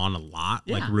who's on a lot,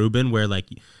 like Rubin, where, like,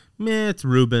 meh, it's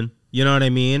Rubin. You know what I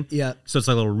mean? Yeah. So it's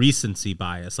like a little recency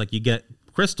bias. Like, you get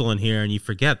Kristol in here and you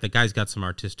forget the guy's got some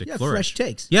artistic flourish. Fresh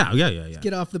takes. Yeah.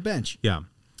 Get off the bench. Yeah.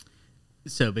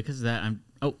 So because of that, I'm...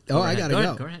 I gotta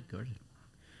go. Go ahead.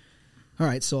 All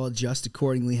right, so I'll adjust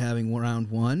accordingly, having round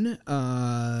 1.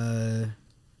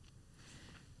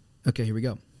 Okay, here we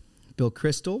go. Bill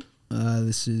Kristol.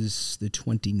 This is the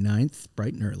 29th,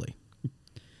 bright and early.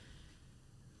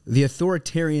 The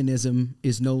authoritarianism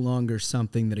is no longer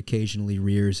something that occasionally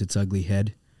rears its ugly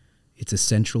head. It's a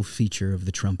central feature of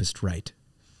the Trumpist right.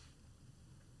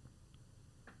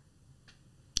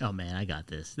 Oh, man, I got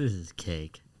this. This is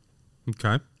cake.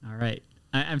 Okay. All right.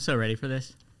 I'm so ready for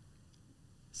this.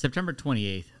 September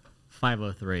 28th,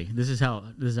 5:03. This is how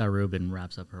Rubin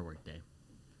wraps up her workday.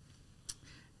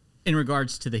 In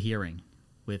regards to the hearing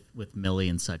with Milley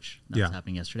and such that was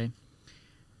happening yesterday,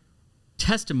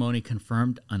 testimony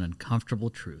confirmed an uncomfortable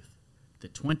truth. The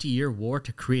 20-year war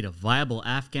to create a viable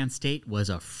Afghan state was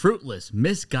a fruitless,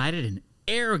 misguided, and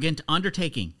arrogant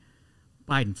undertaking.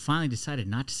 Biden finally decided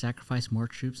not to sacrifice more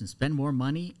troops and spend more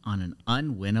money on an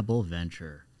unwinnable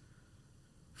venture.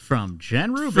 From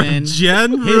Jen Rubin,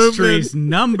 history's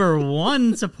number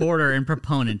 1 supporter and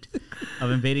proponent of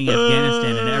invading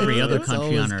Afghanistan and every other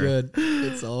country on Earth.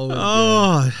 It's always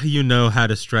good. You know how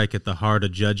to strike at the heart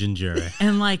of judge and jury.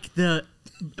 And like the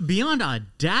beyond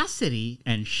audacity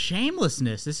and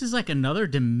shamelessness, this is like another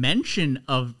dimension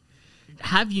of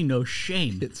have you no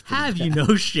shame? Have you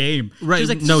no shame? Right, She's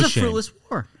like, no this is shame. a fruitless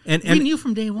war. And we knew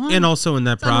from day one. And also in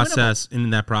that It's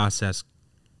unwinnable. process,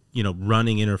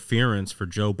 running interference for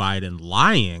Joe Biden,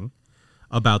 lying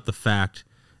about the fact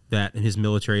that his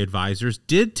military advisors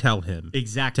did tell him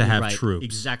exactly to have right. troops.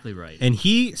 Exactly right. And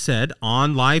he said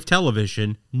on live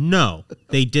television, no,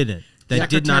 they didn't. that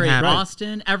did not Secretary happen.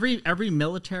 Austin, every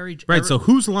military. Right. So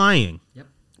who's lying? Yep.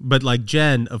 But like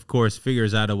Jen, of course,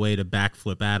 figures out a way to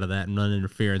backflip out of that and run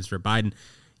interference for Biden.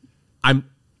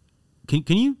 Can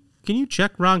you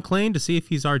check Ron Klain to see if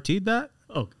he's RT'd that?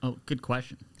 Oh, good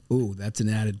question. Ooh, that's an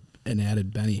added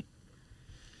Benny.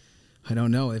 I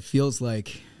don't know. It feels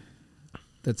like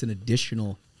that's an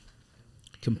additional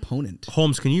component.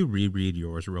 Holmes, can you reread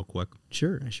yours real quick?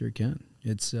 Sure, I sure can.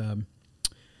 It's the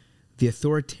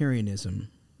authoritarianism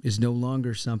is no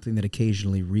longer something that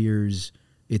occasionally rears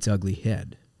its ugly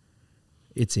head.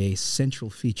 It's a central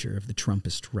feature of the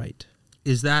Trumpist right.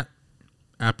 Is that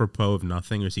apropos of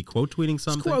nothing, or is he quote tweeting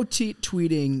something? He's quote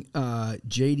tweeting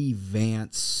J.D.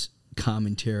 Vance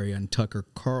commentary on Tucker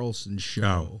Carlson's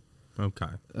show. Oh, okay.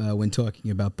 When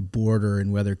talking about the border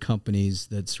and whether companies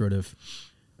that sort of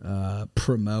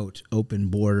promote open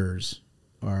borders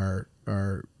are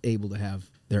able to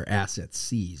have their assets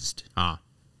seized.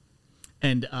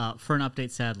 And for an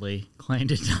update, sadly, Klain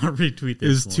did not retweet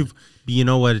this one. You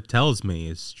know what it tells me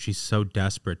is she's so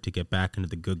desperate to get back into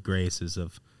the good graces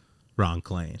of Ron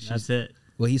Klain. That's it.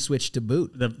 Well, he switched to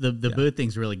boot. The boot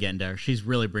thing's really getting to her. She's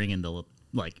really bringing the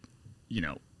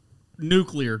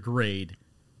nuclear grade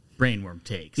brainworm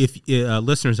takes. If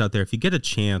listeners out there, if you get a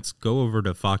chance, go over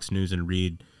to Fox News and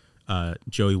read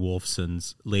Joey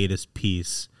Wolfson's latest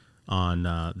piece on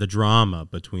the drama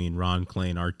between Ron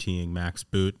Klain RTing Max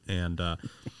Boot and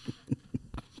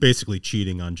basically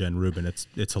cheating on Jen Rubin.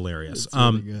 It's hilarious. It's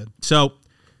really good. So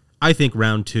I think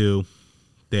round 2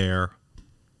 there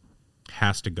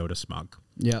has to go to Smug.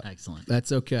 Yeah, excellent.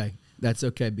 That's okay. That's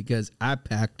okay because I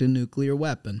packed a nuclear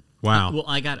weapon. Wow. Well,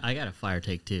 I got a fire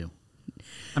take too.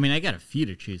 I mean, I got a few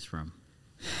to choose from.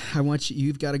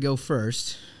 You've got to go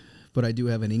first, but I do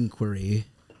have an inquiry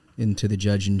into the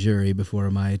judge and jury before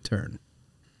my turn.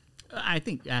 I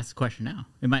think ask the question now.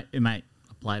 It might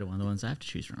apply to one of the ones I have to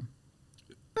choose from.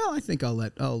 Well, I think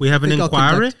we have an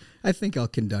inquiry? I think I'll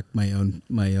conduct my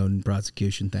own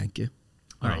prosecution. Thank you.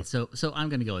 All right, so I'm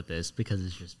going to go with this because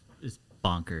it's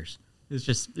bonkers. It's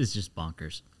just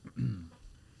bonkers.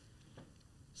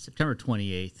 September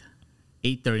 28th,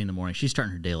 8:30 in the morning. She's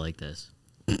starting her day like this.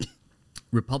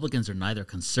 Republicans are neither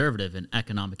conservative in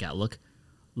economic outlook.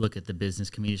 Look at the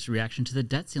business community's reaction to the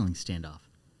debt ceiling standoff.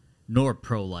 Nor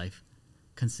pro-life.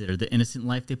 Consider the innocent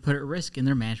life they put at risk in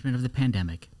their management of the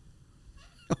pandemic.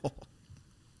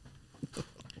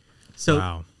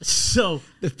 Wow. So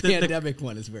the pandemic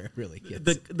one is where it really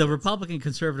gets. The Republican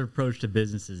conservative approach to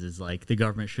businesses is like the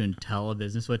government shouldn't tell a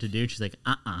business what to do. She's like,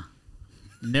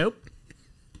 nope.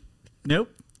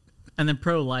 And then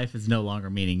pro-life is no longer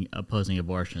meaning opposing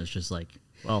abortion. It's just like,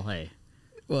 well, hey.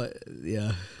 Well,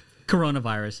 yeah.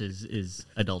 Coronavirus is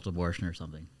adult abortion or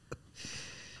something.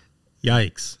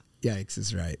 Yikes. Yikes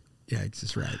is right.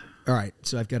 All right,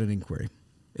 so I've got an inquiry.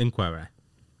 Inquiry.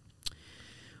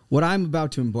 What I'm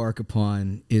about to embark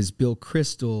upon is Bill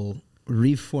Kristol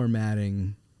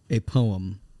reformatting a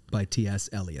poem by T.S.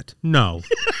 Eliot. No.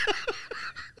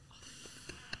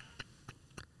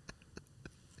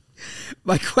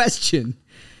 My question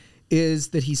is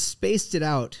that he spaced it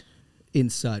out in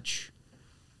such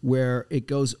where it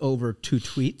goes over 2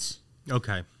 tweets.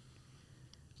 Okay.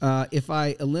 If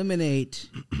I eliminate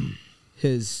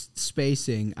his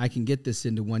spacing, I can get this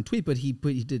into 1 tweet, but he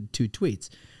did 2 tweets.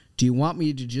 Do you want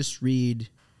me to just read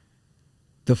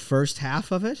the first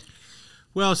half of it?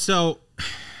 Well, so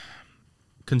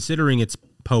considering it's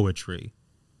poetry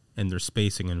and there's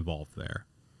spacing involved there,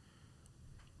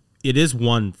 it is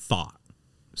one thought.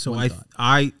 So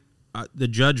the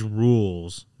judge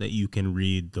rules that you can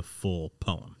read the full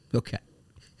poem. Okay.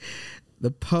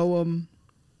 The poem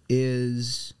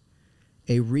is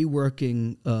a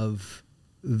reworking of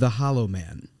The Hollow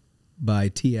Man by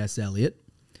T.S. Eliot.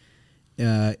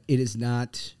 It is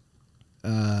not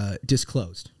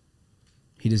disclosed.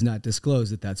 He does not disclose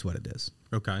that that's what it is.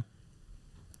 Okay.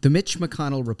 The Mitch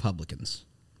McConnell Republicans.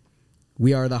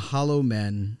 We are the hollow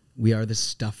men. We are the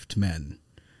stuffed men.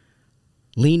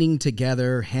 Leaning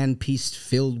together, hand-pieced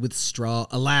filled with straw.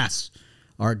 Alas,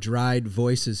 our dried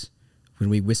voices, when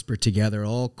we whisper together,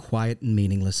 all quiet and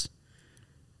meaningless.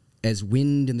 As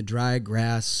wind in the dry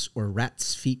grass or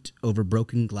rat's feet over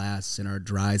broken glass in our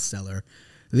dry cellar.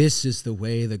 This is the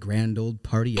way the grand old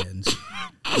party ends.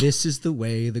 This is the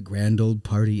way the grand old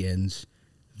party ends.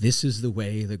 This is the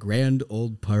way the grand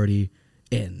old party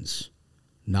ends.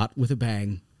 Not with a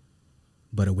bang,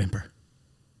 but a whimper.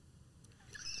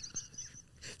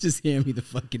 Just hand me the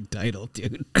fucking title,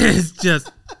 dude. It's just...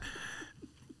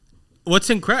 What's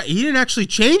incredible, he didn't actually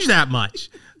change that much.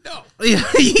 No.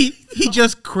 He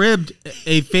just cribbed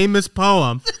a famous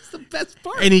poem. That's the best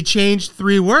part. And he changed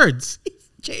 3 words.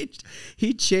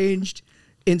 He changed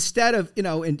instead of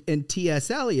in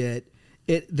T.S. Eliot.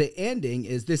 The ending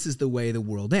is this is the way the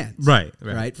world ends. Right.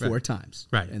 4 times.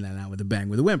 Right. And then out with a bang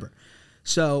with a whimper.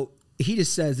 So he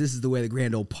just says this is the way the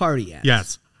grand old party ends.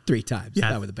 Yes. 3 times.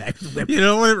 Yes. Out with a bang with a whimper. You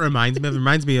know what it reminds me of? It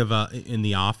reminds me of in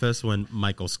The Office when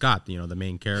Michael Scott, the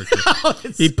main character,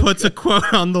 he puts a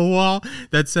quote on the wall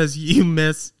that says, "You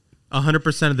miss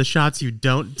 100% of the shots you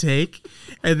don't take,"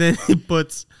 and then he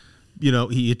puts.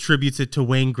 He attributes it to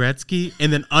Wayne Gretzky,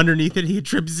 and then underneath it, he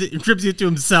attributes it to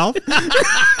himself.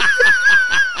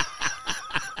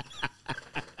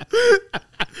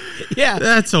 Yeah,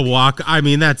 that's a walk. I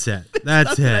mean, that's it.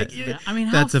 That's it.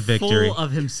 That's a victory. Full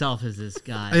of himself is this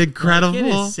guy? Incredible.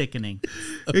 Like, it is sickening.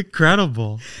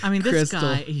 Incredible. I mean, this Crystal,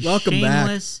 guy, he's welcome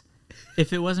shameless.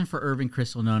 If it wasn't for Irving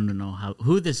Crystal, no one would know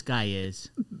who this guy is.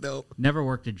 Nope. Never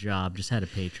worked a job, just had a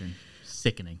patron.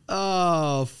 Sickening.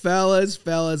 Oh, fellas,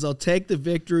 I'll take the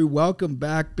victory. Welcome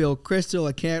back, Bill Crystal.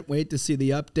 I can't wait to see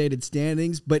the updated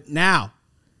standings. But now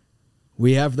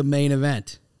we have the main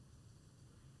event.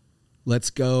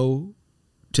 Let's go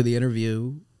to the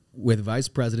interview with Vice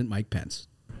President Mike Pence.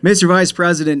 Mr. Vice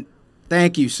President,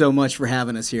 thank you so much for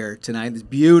having us here tonight. This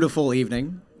beautiful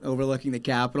evening overlooking the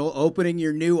Capitol, opening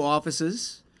your new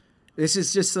offices. This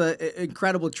is just an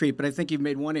incredible treat, but I think you've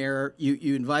made one error.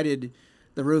 You invited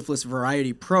the Ruthless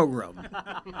Variety Program,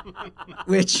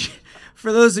 which,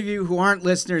 for those of you who aren't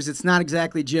listeners, it's not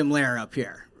exactly Jim Lair up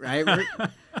here, right? We're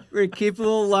going to keep it a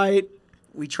little light.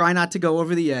 We try not to go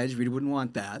over the edge. We wouldn't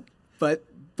want that.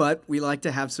 But we like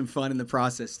to have some fun in the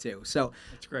process, too. So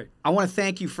that's great. I want to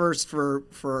thank you first for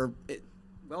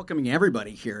welcoming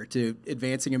everybody here to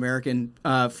Advancing American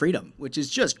Freedom, which is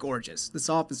just gorgeous. This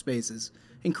office space is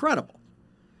incredible.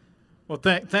 Well,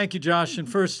 thank you, Josh. And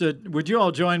first, would you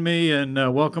all join me in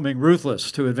welcoming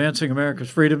Ruthless to Advancing America's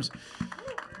Freedoms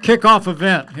kickoff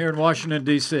event here in Washington,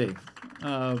 D.C.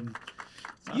 I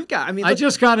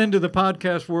just got into the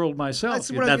podcast world myself.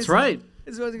 That's right.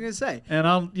 That's what I was going to say. And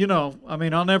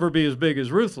I'll never be as big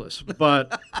as Ruthless,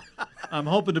 but I'm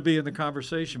hoping to be in the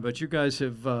conversation. But you guys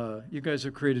have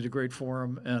created a great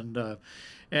forum, and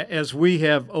as we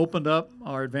have opened up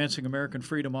our Advancing American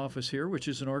Freedom office here, which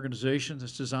is an organization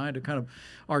that's designed to kind of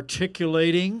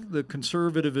articulating the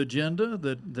conservative agenda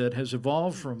that has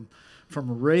evolved from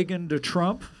Reagan to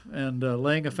Trump, and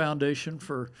laying a foundation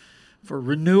for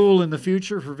renewal in the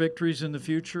future, for victories in the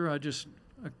future.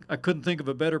 I couldn't think of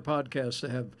a better podcast to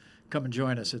have come and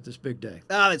join us at this big day.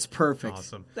 Oh, that's perfect.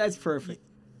 Awesome. That's perfect.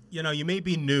 You may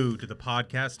be new to the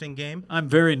podcasting game. I'm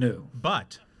very new,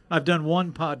 but I've done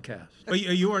one podcast. But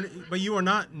you are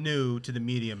not new to the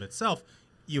medium itself.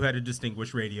 You had a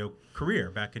distinguished radio career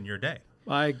back in your day.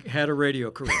 I had a radio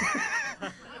career.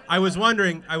 I was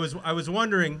wondering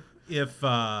if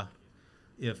I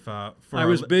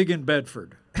was big in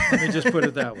Bedford. Let me just put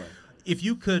it that way. If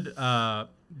you could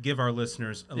give our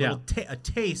listeners a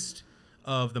taste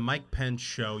of the Mike Pence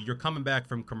show. You're coming back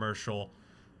from commercial.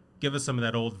 Give us some of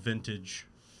that old vintage.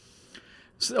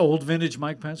 Old vintage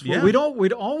Mike Pence. Yeah. Well,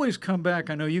 we'd always come back.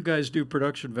 I know you guys do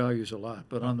production values a lot,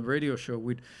 but on the radio show,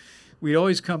 we'd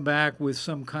always come back with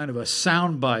some kind of a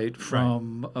soundbite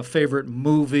from a favorite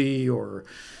movie or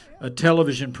a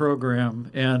television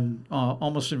program, and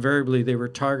almost invariably they were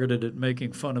targeted at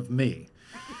making fun of me.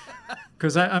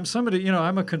 Because I'm somebody,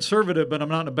 I'm a conservative, but I'm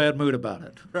not in a bad mood about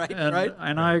it. Right.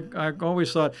 And I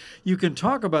always thought you can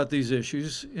talk about these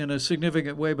issues in a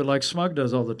significant way, but like Smug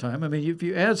does all the time. I mean, if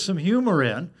you add some humor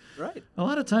in, right, a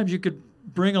lot of times you could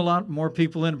bring a lot more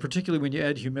people in, particularly when you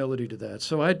add humility to that.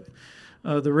 So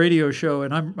the radio show,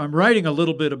 and I'm writing a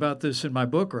little bit about this in my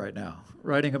book right now,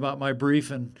 writing about my brief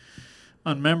and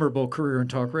unmemorable career in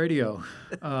talk radio.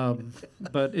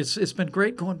 But it's been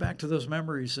great going back to those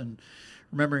memories and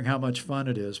remembering how much fun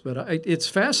it is. But it's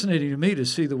fascinating to me to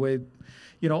see the way,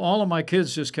 all of my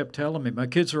kids just kept telling me. My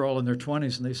kids are all in their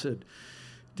 20s, and they said,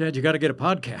 "Dad, you got to get a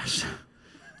podcast."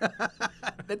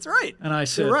 That's right. And I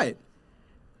said, "You're right."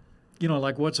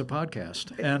 Like, what's a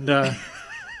podcast? And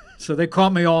so they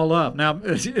called me all up. Now,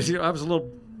 I was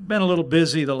been a little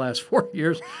busy the last 4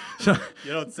 years, so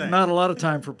you don't say. Not a lot of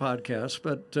time for podcasts.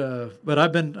 But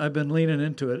I've been leaning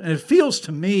into it, and it feels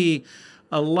to me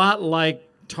a lot like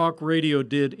talk radio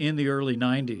did in the early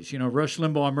 90s. Rush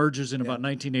Limbaugh emerges in about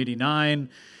 1989.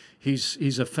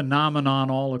 He's a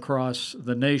phenomenon all across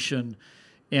the nation.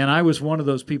 And I was one of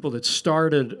those people that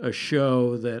started a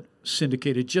show that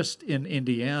syndicated just in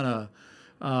Indiana.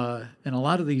 And a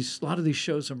lot of these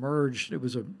shows emerged. It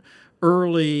was an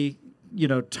early,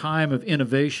 time of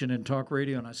innovation in talk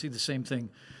radio, and I see the same thing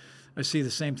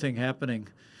happening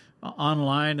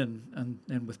online and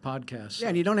with podcasts. Yeah,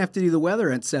 and you don't have to do the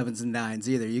weather at 7s and 9s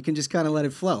either. You can just kind of let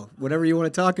it flow, whatever you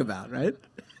want to talk about, right?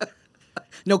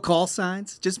 No call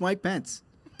signs, just Mike Pence.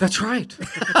 That's right.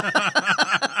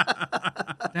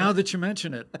 Now that you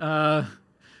mention it.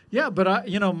 Yeah, but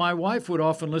my wife would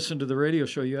often listen to the radio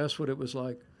show. You asked what it was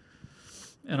like.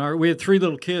 And we had 3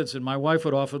 little kids, and my wife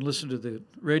would often listen to the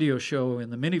radio show in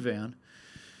the minivan.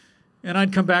 And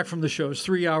I'd come back from the shows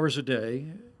 3 hours a day,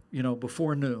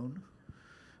 before noon.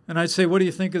 And I'd say, what do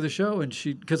you think of the show? And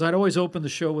because I'd always open the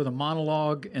show with a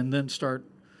monologue and then start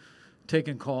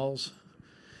taking calls.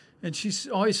 And she'd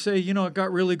always say, it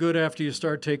got really good after you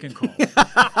start taking calls.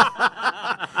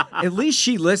 At least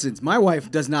she listens. My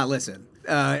wife does not listen.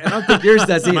 I don't think yours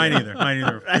does either. Mine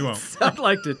either. You won't. I'd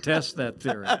like to test that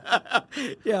theory.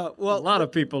 Yeah, well, a lot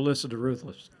of people listen to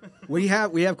Ruthless. We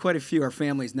have quite a few, our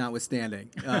families notwithstanding.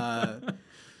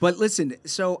 But listen,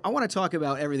 so I want to talk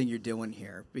about everything you're doing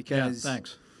here because,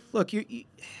 thanks. Look, you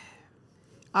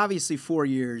obviously 4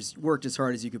 years worked as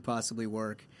hard as you could possibly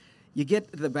work. You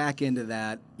get to the back end of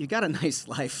that, you got a nice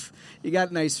life, you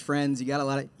got nice friends, you got a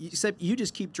lot of. Except you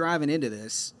just keep driving into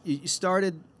this. You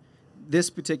started this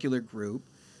particular group.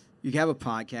 You have a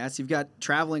podcast. You've got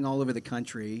traveling all over the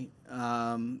country.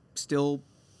 Still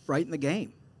right in the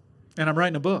game. And I'm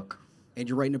writing a book. And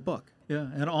you're writing a book. Yeah,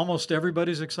 and almost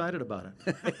everybody's excited about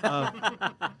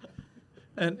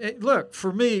it. Look,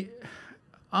 for me,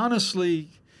 honestly,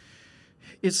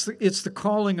 it's the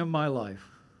calling of my life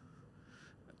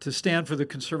to stand for the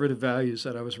conservative values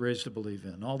that I was raised to believe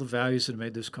in, all the values that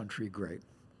made this country great.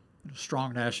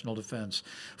 Strong national defense,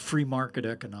 free market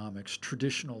economics,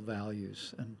 traditional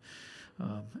values. And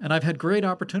I've had great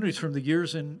opportunities from the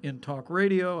years in talk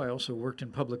radio. I also worked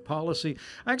in public policy.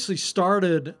 I actually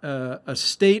started a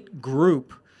state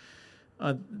group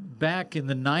back in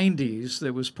the 90s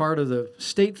that was part of the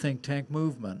state think tank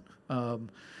movement.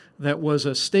 That was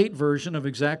a state version of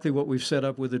exactly what we've set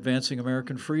up with Advancing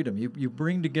American Freedom. You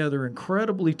bring together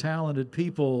incredibly talented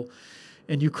people,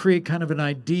 and you create kind of an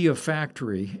idea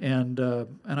factory. And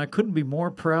I couldn't be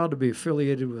more proud to be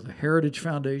affiliated with the Heritage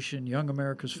Foundation, Young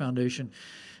America's Foundation.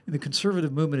 And the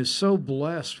conservative movement is so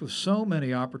blessed with so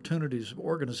many opportunities of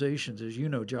organizations, as you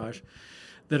know, Josh,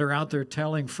 that are out there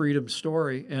telling freedom's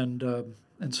story. And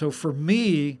so for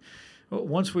me,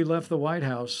 once we left the White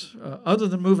House, other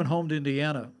than moving home to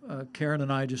Indiana, Karen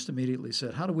and I just immediately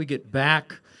said, how do we get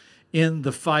back in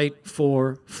the fight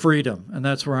for freedom? And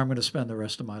that's where I'm going to spend the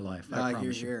rest of my life. I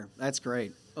promise you. That's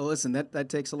great. Well, listen, that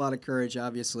takes a lot of courage,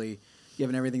 obviously,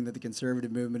 given everything that the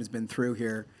conservative movement has been through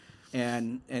here.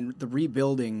 And the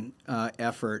rebuilding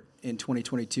effort in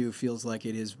 2022 feels like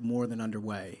it is more than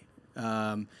underway.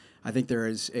 I think there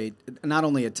is not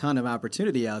only a ton of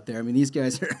opportunity out there. I mean, these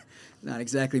guys are not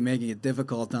exactly making it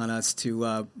difficult on us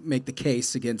to make the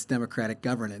case against democratic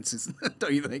governance,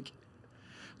 don't you think?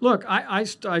 Look, I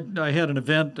had an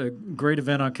event, a great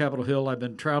event on Capitol Hill. I've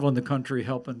been traveling the country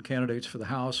helping candidates for the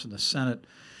House and the Senate.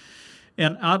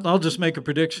 And I'll just make a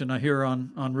prediction here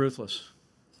on Ruthless.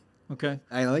 Okay?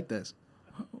 I like this.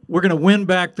 We're going to win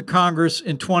back the Congress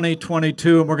in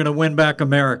 2022, and we're going to win back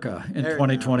America in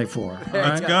 2024.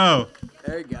 Let's go.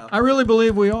 There you go. I really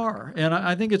believe we are. And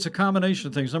I think it's a combination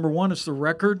of things. Number one, it's the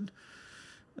record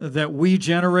that we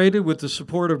generated with the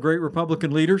support of great Republican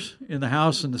leaders in the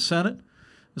House and the Senate,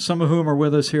 some of whom are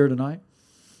with us here tonight.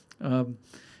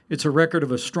 It's a record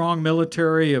of a strong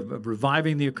military, of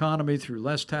reviving the economy through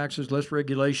less taxes, less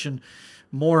regulation,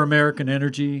 more American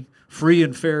energy, free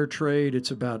and fair trade.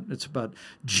 It's about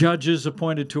judges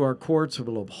appointed to our courts who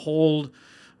will uphold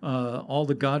all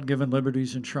the God-given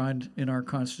liberties enshrined in our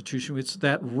Constitution. It's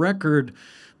that record.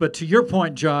 But to your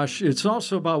point, Josh, it's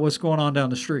also about what's going on down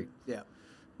the street. Yeah.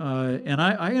 And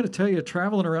I got to tell you,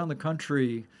 traveling around the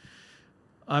country,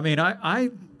 I mean, I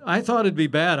thought it'd be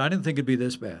bad. I didn't think it'd be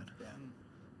this bad.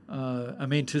 Yeah. I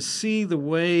mean, to see the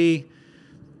way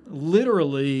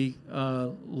literally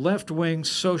left-wing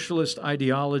socialist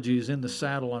ideology is in the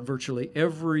saddle on virtually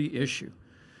every issue.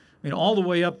 I mean, all the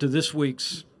way up to this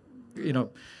week's,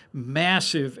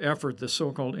 massive effort, the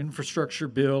so-called infrastructure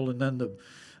bill, and then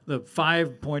the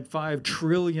 $5.5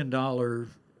 trillion,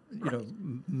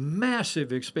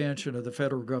 massive expansion of the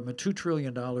federal government, $2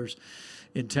 trillion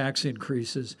in tax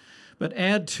increases. But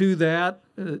add to that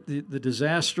the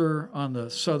disaster on the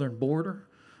southern border,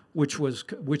 which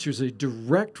is a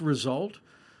direct result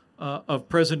of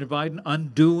President Biden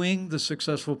undoing the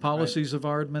successful policies of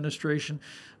our administration.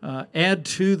 Add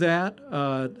to that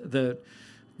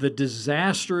the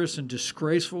disastrous and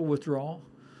disgraceful withdrawal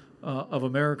of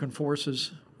American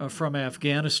forces from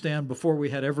Afghanistan before we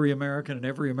had every American and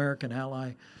every American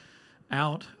ally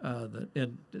out.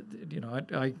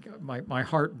 My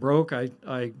heart broke.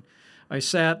 I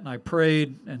sat and I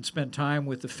prayed and spent time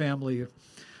with the family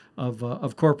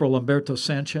of Corporal Humberto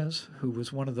Sanchez, who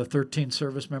was one of the 13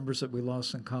 service members that we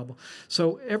lost in Kabul.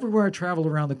 So everywhere I travel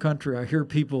around the country, I hear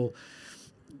people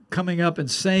coming up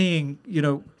and saying,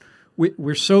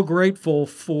 we're so grateful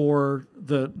for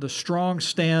the strong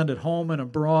stand at home and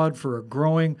abroad, for a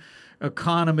growing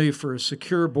economy, for a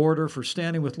secure border, for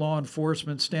standing with law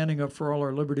enforcement, standing up for all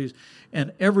our liberties.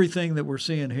 And everything that we're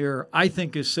seeing here, I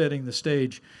think, is setting the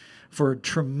stage for a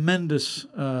tremendous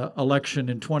election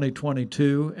in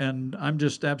 2022. And I'm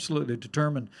just absolutely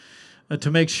determined to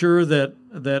make sure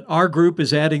that our group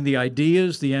is adding the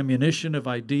ideas, the ammunition of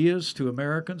ideas to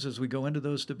Americans as we go into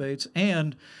those debates.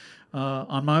 And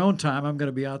on my own time, I'm going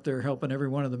to be out there helping every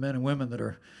one of the men and women that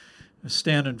are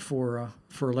standing for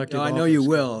elected office. I know you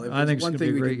will. I think it's going to be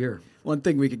a great year. One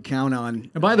thing we could count on.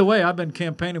 And by the way, I've been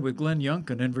campaigning with Glenn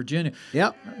Youngkin in Virginia.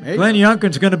 Yep. Glenn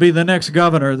Youngkin's going to be the next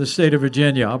governor of the state of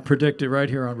Virginia. I'll predict it right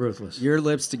here on Ruthless. Your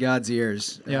lips to God's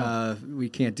ears. Yeah. We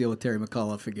can't deal with Terry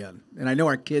McAuliffe again. And I know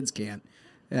our kids can't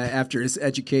after his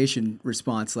education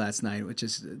response last night, which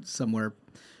is somewhere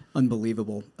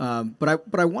unbelievable. But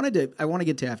I want to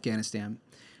get to Afghanistan.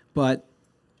 But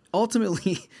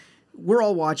ultimately, we're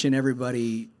all watching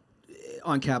everybody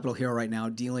on Capitol Hill right now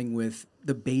dealing with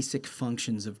the basic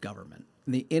functions of government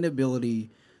and the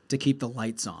inability to keep the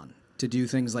lights on, to do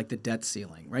things like the debt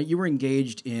ceiling, right? You were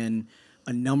engaged in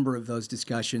a number of those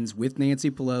discussions with Nancy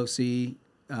Pelosi,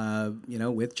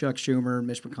 with Chuck Schumer,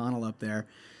 Mitch McConnell up there.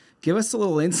 Give us a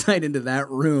little insight into that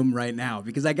room right now,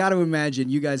 because I got to imagine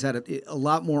you guys had a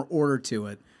lot more order to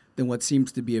it than what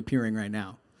seems to be appearing right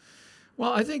now.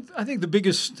 Well, I think the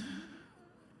biggest,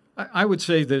 I would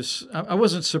say this, I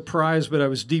wasn't surprised, but I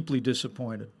was deeply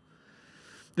disappointed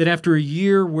that after a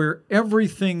year where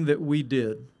everything that we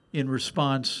did in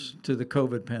response to the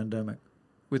COVID pandemic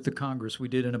with the Congress, we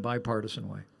did in a bipartisan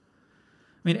way.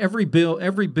 I mean, every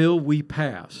bill we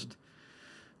passed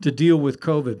to deal with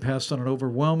COVID passed on an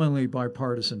overwhelmingly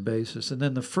bipartisan basis. And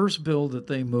then the first bill that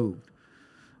they moved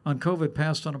on COVID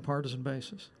passed on a partisan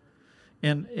basis.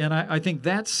 And I think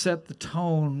that set the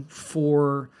tone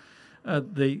for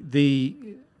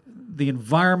the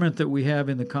environment that we have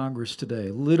in the Congress today.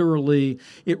 Literally,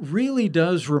 it really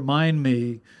does remind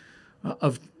me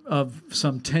of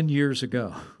some 10 years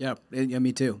ago. Yeah,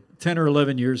 me too. 10 or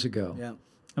 11 years ago. Yeah.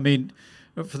 I mean,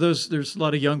 for those, there's a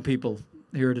lot of young people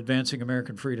here at Advancing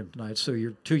American Freedom tonight, so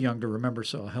you're too young to remember,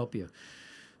 so I'll help you.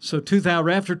 So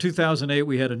after 2008,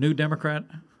 we had a new Democrat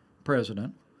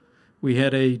president. We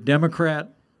had a Democrat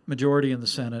majority in the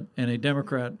Senate and a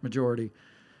Democrat majority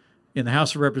in the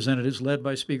House of Representatives, led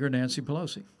by Speaker Nancy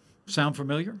Pelosi. Sound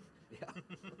familiar? Yeah.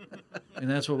 And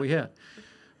that's what we had.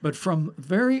 But from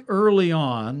very early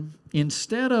on,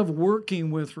 instead of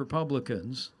working with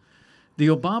Republicans, the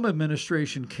Obama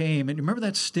administration came, and you remember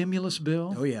that stimulus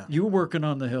bill? Oh, yeah. You were working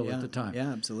on the Hill at the time.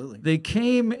 Yeah, absolutely. They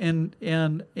came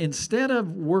and instead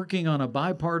of working on a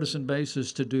bipartisan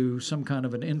basis to do some kind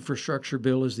of an infrastructure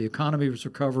bill as the economy was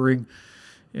recovering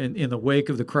in the wake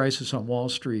of the crisis on Wall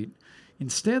Street,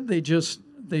 instead they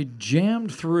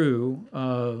jammed through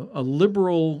a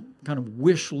liberal kind of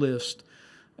wish list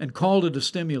and called it a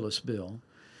stimulus bill.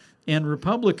 And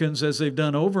Republicans, as they've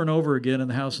done over and over again in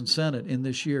the House and Senate in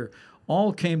this year,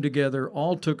 all came together,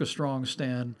 all took a strong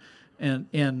stand,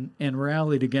 and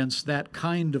rallied against that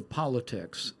kind of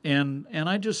politics. And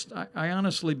I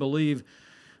honestly believe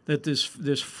that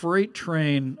this freight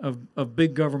train of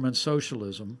big government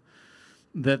socialism,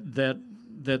 that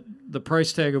the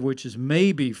price tag of which is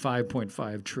maybe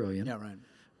 $5.5 trillion. Yeah,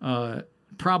 right.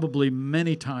 Probably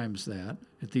many times that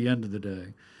at the end of the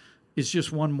day, is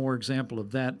just one more example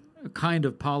of that kind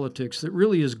of politics that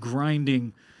really is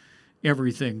grinding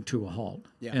everything to a halt.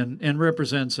 Yeah. And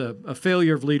represents a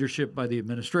failure of leadership by the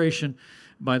administration,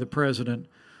 by the president,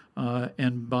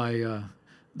 and by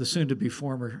the soon-to-be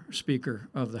former Speaker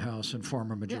of the House and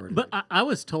former Majority Leader. But I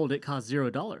was told it cost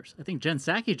 $0. I think Jen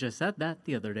Psaki just said that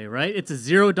the other day, right? It's a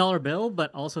 $0 bill,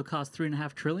 but also costs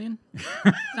 $3.5 trillion.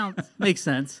 Makes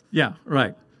sense. Yeah,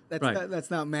 right. That's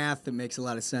not math that makes a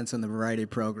lot of sense on the variety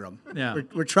program. Yeah.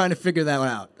 We're trying to figure that one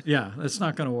out. Yeah, that's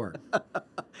not going to work.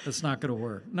 That's not going to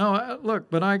work. No, look,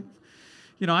 but I'm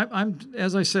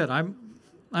as I said, I'm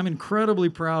incredibly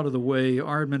proud of the way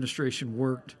our administration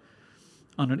worked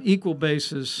on an equal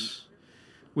basis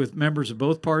with members of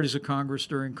both parties of Congress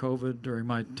during COVID, during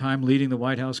my time leading the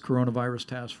White House Coronavirus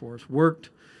Task Force, worked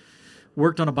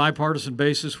on a bipartisan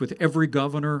basis with every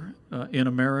governor in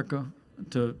America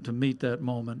to meet that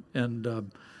moment.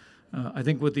 And I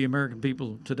think what the American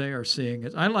people today are seeing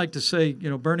is, I like to say,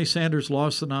 Bernie Sanders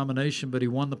lost the nomination, but he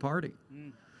won the party.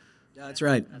 That's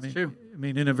right. That's true. I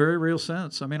mean, in a very real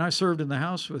sense. I mean, I served in the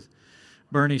House with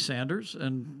Bernie Sanders,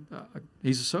 and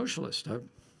he's a socialist.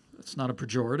 It's not a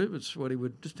pejorative. It's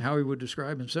just how he would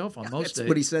describe himself on most days. That's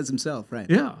what he says himself, right?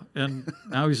 Yeah, and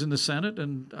now he's in the Senate,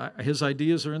 and his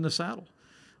ideas are in the saddle,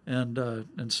 and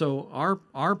so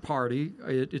our party,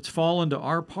 it's fallen to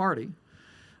our party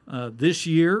this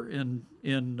year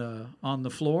on the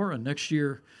floor, and next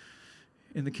year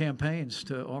in the campaigns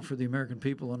to offer the American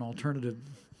people an alternative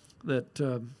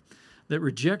that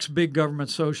rejects big government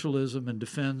socialism and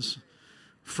defends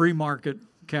free market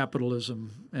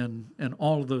capitalism and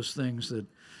all of those things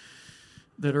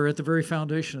that are at the very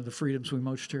foundation of the freedoms we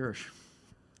most cherish.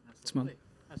 Absolutely.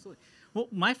 Well,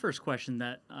 my first question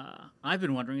that I've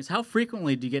been wondering is, how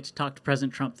frequently do you get to talk to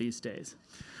President Trump these days?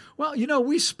 Well,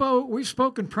 we've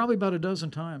spoken probably about a dozen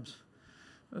times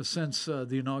since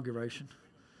the inauguration,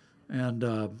 and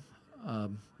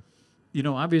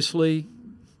obviously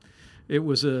it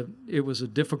was a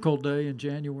difficult day in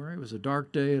January. It was a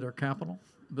dark day at our Capitol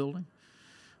building.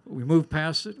 We moved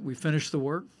past it. We finished the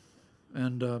work,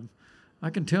 and I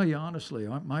can tell you honestly,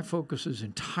 my focus is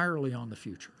entirely on the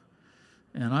future,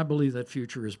 and I believe that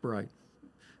future is bright.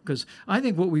 Because I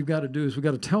think what we've got to do is we've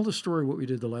got to tell the story of what we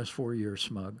did the last 4 years,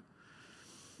 smug,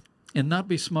 and not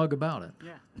be smug about it.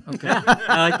 Yeah. Okay.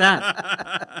 I like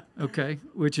that. Okay,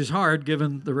 which is hard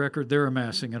given the record they're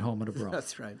amassing at home and abroad.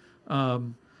 That's right.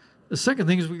 The second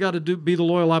thing is we got to be the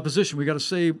loyal opposition. We got to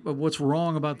say what's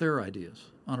wrong about their ideas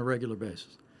on a regular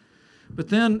basis. But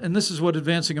then, and this is what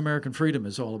advancing American freedom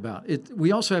is all about,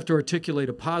 we also have to articulate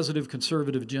a positive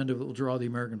conservative agenda that will draw the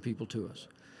American people to us,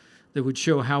 that would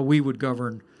show how we would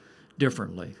govern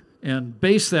differently, and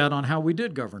base that on how we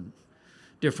did govern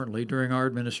differently during our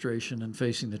administration and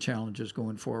facing the challenges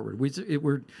going forward.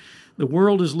 The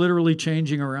world is literally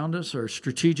changing around us. Our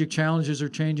strategic challenges are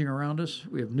changing around us.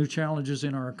 We have new challenges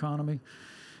in our economy.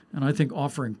 And I think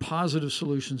offering positive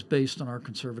solutions based on our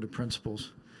conservative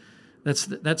principles,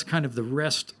 that's kind of the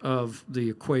rest of the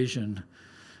equation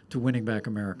to winning back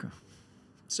America.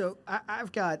 So I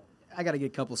got to get a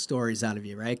couple stories out of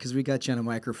you, right? Because we got you on a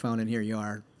microphone, and here you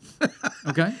are.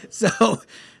 Okay.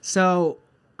 So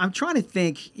I'm trying to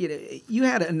think. You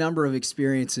had a number of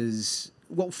experiences.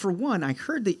 Well, for one, I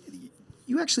heard that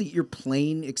your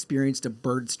plane experienced a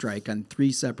bird strike on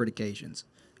 3 separate occasions.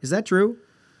 Is that true?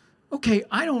 Okay,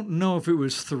 I don't know if it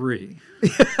was 3.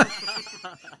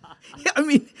 Yeah, I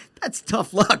mean, that's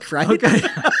tough luck, right? Okay.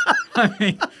 I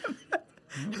mean,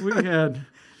 we had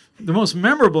the most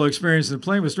memorable experience in the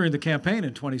plane was during the campaign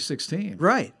in 2016.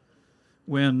 Right.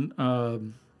 When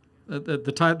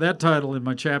that title in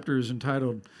my chapter is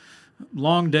entitled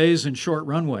 "Long Days and Short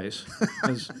Runways,"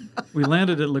 because we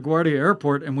landed at LaGuardia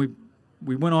Airport and we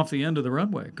went off the end of the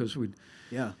runway because we'd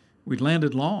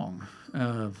landed long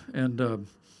and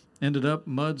ended up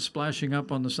mud splashing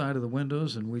up on the side of the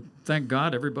windows, and we thank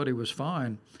God everybody was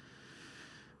fine.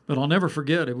 But I'll never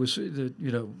forget, it was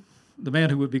the man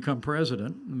who would become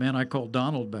president, the man I called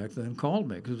Donald back then, called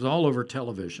me because it was all over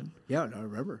television. Yeah, I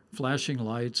remember. Flashing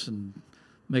lights and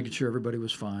making sure everybody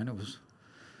was fine. It was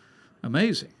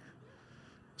amazing.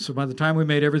 So by the time we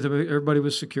made everything, everybody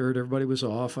was secured, everybody was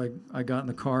off. I got in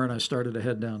the car and I started to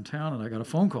head downtown, and I got a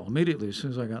phone call immediately as soon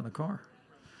as I got in the car.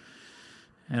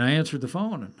 And I answered the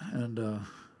phone,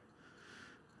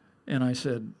 and I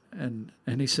said, and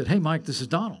he said, "Hey, Mike, this is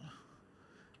Donald."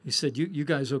 He said, "You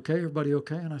guys okay? Everybody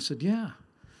okay?" And I said, "Yeah,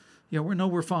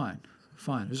 we're fine.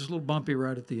 It was just a little bumpy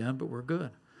right at the end, but we're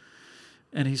good."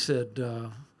 And he said,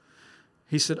 "Oh,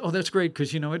 that's great,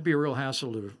 because it'd be a real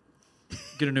hassle to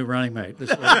get a new running mate this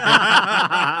way."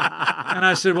 And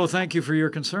I said, "Well, thank you for your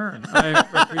concern. I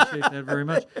appreciate that very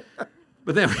much."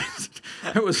 But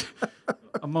that was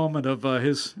a moment of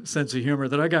his sense of humor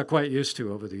that I got quite used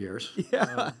to over the years.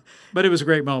 Yeah. But it was a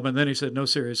great moment. Then he said, "No,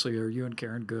 seriously, are you and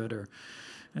Karen good?"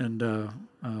 And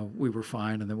we were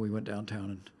fine. And then we went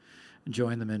downtown and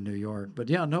joined them in New York. But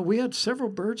we had several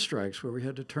bird strikes where we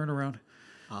had to turn around.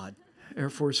 Odd.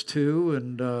 Air Force Two,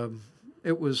 and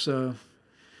it was.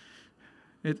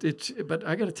 But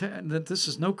I got to tell you that this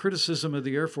is no criticism of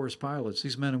the Air Force pilots.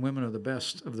 These men and women are the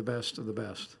best of the best of the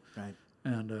best. Right.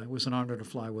 And it was an honor to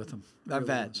fly with them. I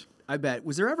bet.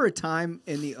 Was there ever a time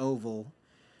in the Oval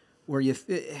where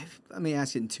let me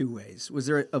ask it in 2 ways. Was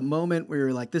there a moment where you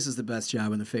were like, this is the best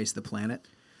job on the face of the planet?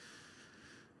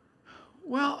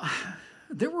 Well,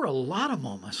 there were a lot of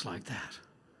moments like that.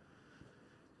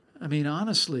 I mean,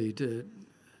 honestly, to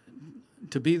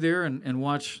be there and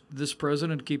watch this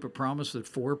president keep a promise that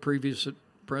 4 previous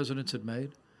presidents had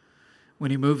made, when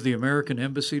he moved the American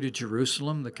embassy to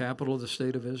Jerusalem, the capital of the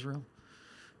state of Israel.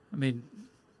 I mean,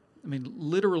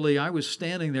 literally, I was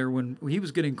standing there when he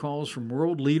was getting calls from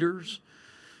world leaders,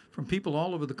 from people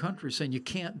all over the country saying, you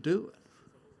can't do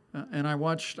it. And I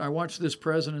watched this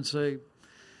president say,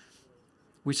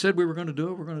 we said we were going to do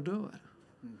it, we're going to do it.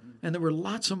 Mm-hmm. And there were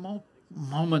lots of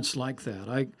moments like that.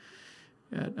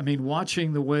 I mean,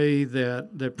 watching the way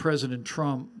that President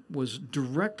Trump was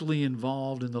directly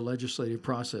involved in the legislative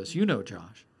process, you know,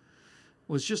 Josh,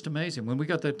 was just amazing. When we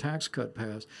got that tax cut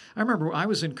passed, I remember I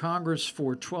was in Congress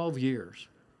for 12 years.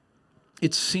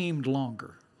 It seemed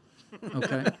longer,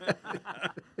 okay?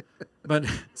 But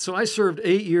so I served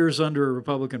 8 years under a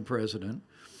Republican president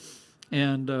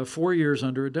and 4 years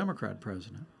under a Democrat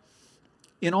president.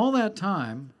 In all that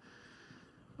time,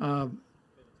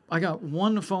 I got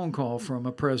one phone call from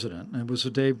a president, and it was the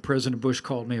day President Bush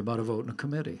called me about a vote in a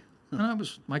committee. And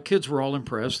my kids were all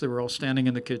impressed. They were all standing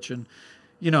in the kitchen.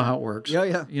 You know how it works.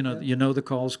 Yeah. You know the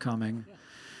call's coming.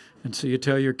 And so you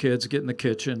tell your kids, get in the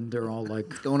kitchen. They're all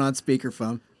like going on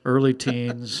speakerphone. Early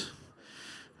teens.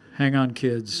 Hang on,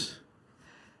 kids.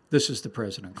 This is the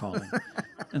president calling.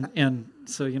 and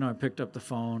so, I picked up the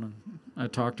phone and I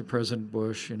talked to President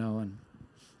Bush, and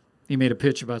he made a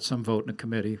pitch about some vote in a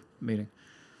committee meeting.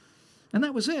 And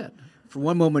that was it. For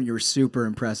one moment, you were super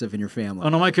impressive in your family. Oh,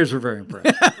 no, my kids were very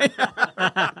impressed.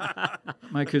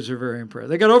 My kids were very impressed.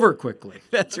 They got over it quickly.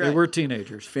 That's right. They were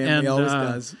teenagers. Family always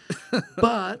does.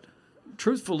 But,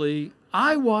 truthfully,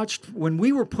 I watched when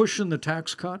we were pushing the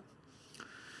tax cut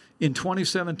in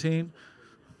 2017,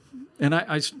 and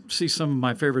I see some of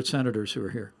my favorite senators who are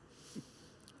here.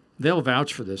 They'll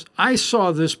vouch for this. I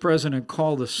saw this president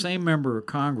call the same member of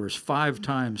Congress 5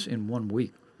 times in 1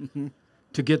 week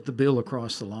to get the bill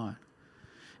across the line.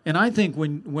 And I think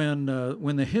when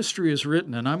the history is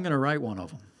written, and I'm going to write one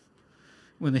of them,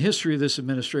 when the history of this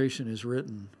administration is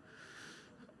written,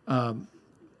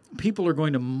 people are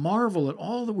going to marvel at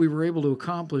all that we were able to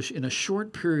accomplish in a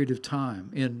short period of time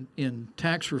in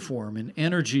tax reform, in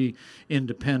energy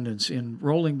independence, in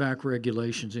rolling back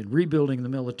regulations, in rebuilding the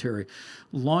military,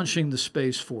 launching the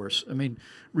Space Force. I mean,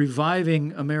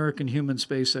 reviving American human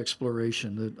space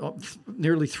exploration,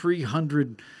 nearly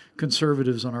 300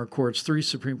 conservatives on our courts, 3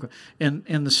 Supreme Court. And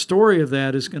the story of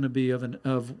that is going to be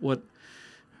of what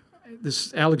this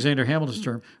is Alexander Hamilton's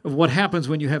term, of what happens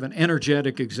when you have an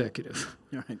energetic executive.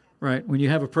 Right? When you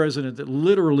have a president that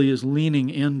literally is leaning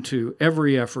into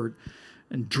every effort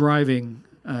and driving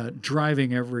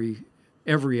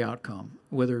every outcome,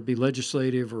 whether it be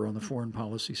legislative or on the foreign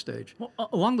policy stage. Well,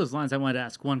 along those lines, I wanted to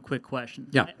ask one quick question.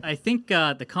 Yeah. I think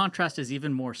the contrast is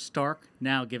even more stark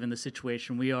now, given the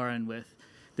situation we are in with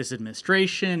this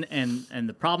administration and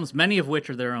the problems, many of which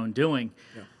are their own doing.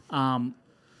 Yeah.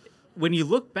 When you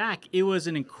look back, it was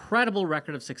an incredible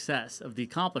record of success of the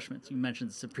accomplishments. You mentioned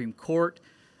the Supreme Court,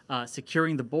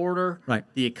 securing the border. Right.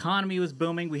 The economy was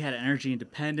booming. We had energy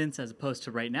independence as opposed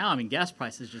to right now. I mean, gas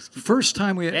prices just keep First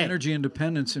time we had energy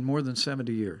independence in more than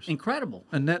 70 years. Incredible.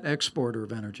 A net exporter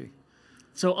of energy.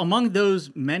 So among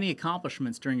those many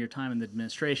accomplishments during your time in the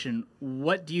administration,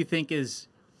 what do you think is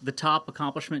the top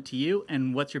accomplishment to you,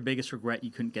 and what's your biggest regret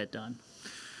you couldn't get done?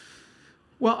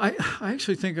 Well, I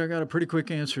actually think I got a pretty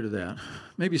quick answer to that.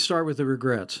 Maybe start with the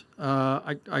regrets.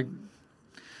 I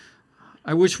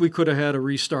wish we could have had a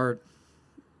restart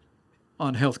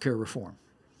on healthcare reform.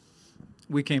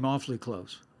 We came awfully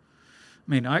close.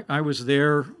 I mean, I was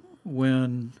there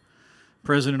when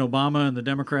President Obama and the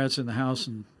Democrats in the House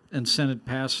and Senate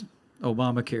passed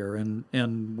Obamacare,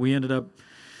 and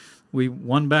we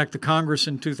won back the Congress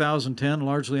in 2010,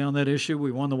 largely on that issue.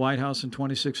 We won the White House in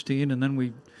 2016, and then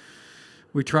we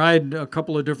tried a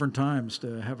couple of different times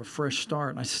to have a fresh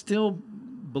start. And I still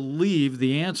believe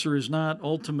the answer is not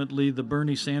ultimately the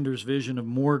Bernie Sanders vision of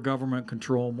more government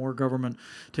control, more government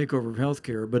takeover of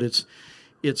healthcare, but it's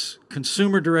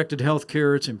consumer-directed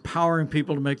healthcare. It's empowering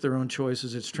people to make their own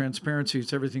choices. It's transparency.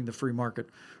 It's everything the free market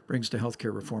brings to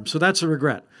healthcare reform. So that's a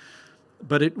regret.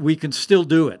 But we can still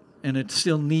do it, and it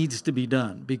still needs to be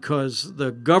done because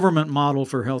the government model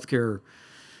for healthcare,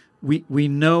 we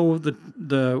know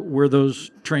where those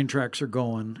train tracks are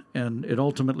going, and it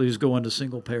ultimately is going to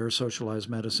single-payer socialized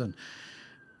medicine,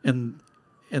 and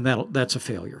that's a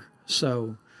failure.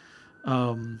 So,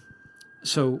 I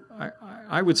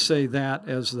would say that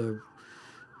as the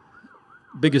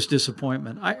biggest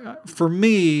disappointment. For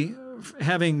me,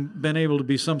 having been able to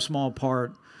be some small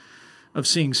part of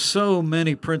seeing so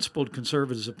many principled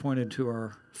conservatives appointed to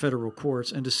our federal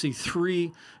courts, and to see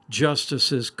 3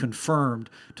 justices confirmed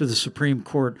to the Supreme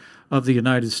Court of the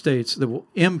United States that will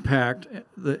impact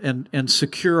and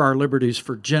secure our liberties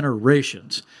for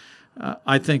generations.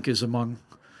 I think is among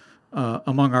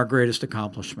our greatest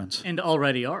accomplishments. And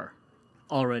already are.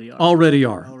 Already are. Already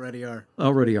are. Already are.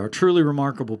 Already are. Truly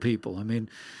remarkable people. I mean,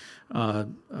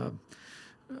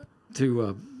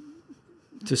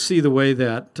 to see the way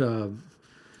that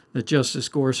that Justice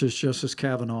Gorsuch, Justice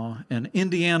Kavanaugh, and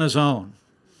Indiana's own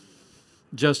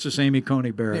Justice Amy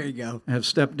Coney Barrett There you go. have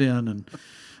stepped in, and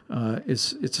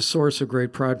it's a source of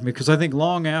great pride for me, because I think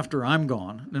long after I'm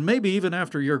gone, and maybe even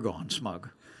after you're gone, Smug,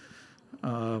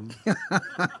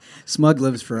 Smug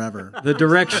lives forever. the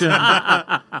direction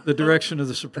of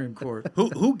the Supreme Court.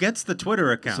 Who gets the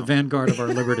Twitter It's the account? vanguard of our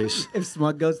liberties. If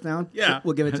Smug goes down, Yeah.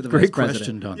 we'll give it to the Great vice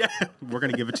question, president. Don. Yeah, we're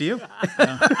going to give it to you.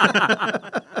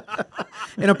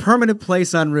 In a permanent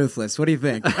place on Ruthless. What do you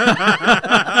think?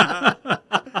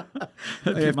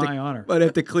 That'd be my honor. But I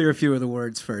have to clear a few of the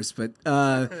words first. But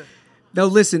no,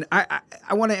 listen, I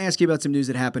want to ask you about some news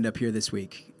that happened up here this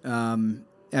week.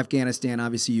 Afghanistan,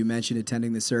 obviously, you mentioned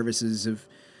attending the services of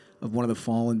one of the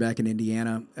fallen back in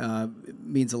Indiana. It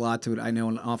means a lot to it. I know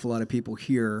an awful lot of people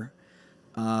here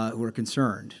who are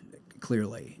concerned,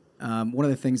 clearly. One of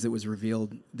the things that was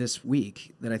revealed this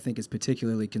week that I think is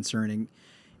particularly concerning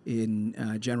in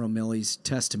General Milley's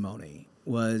testimony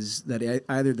was that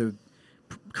either the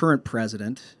current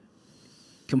president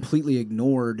completely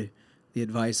ignored the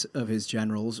advice of his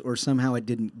generals, or somehow it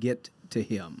didn't get to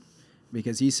him,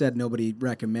 because he said nobody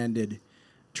recommended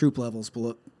troop levels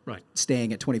below, Right.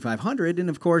 staying at 2,500, and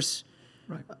of course,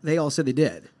 Right. they all said they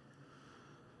did.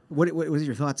 What was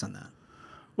your thoughts on that?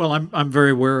 Well, I'm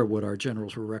very aware of what our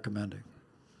generals were recommending.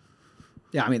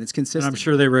 Yeah, I mean, it's And consistent. I'm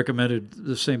sure they recommended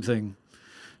the same thing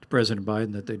to President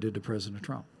Biden that they did to President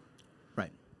Trump.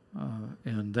 Right.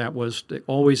 And that was, they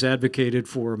always advocated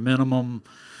for a minimum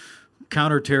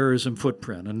counterterrorism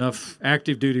footprint, enough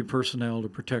active duty personnel to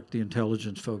protect the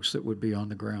intelligence folks that would be on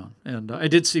the ground. And I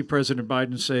did see President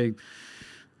Biden say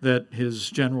that his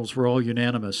generals were all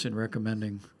unanimous in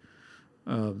recommending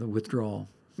the withdrawal.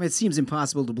 I mean, it seems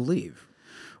impossible to believe.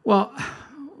 Well,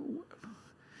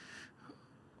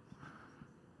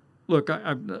 look,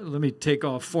 let me take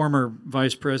off former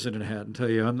vice president hat and tell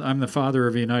you, I'm the father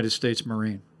of a United States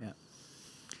Marine. Yeah.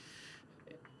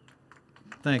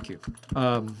 Thank you.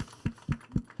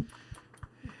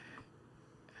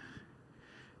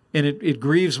 And it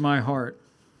grieves my heart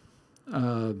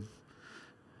to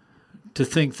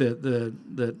think that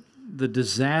the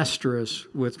disastrous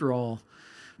withdrawal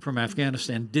from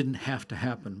Afghanistan didn't have to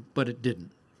happen, but it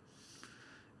didn't.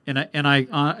 And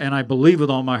I believe with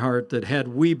all my heart that had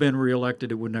we been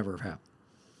reelected, it would never have happened.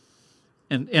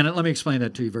 And let me explain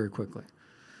that to you very quickly.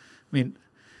 I mean,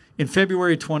 in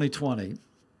February 2020,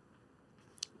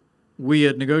 we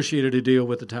had negotiated a deal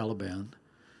with the Taliban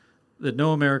that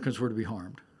no Americans were to be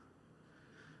harmed,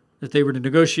 that they were to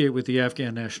negotiate with the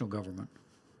Afghan national government,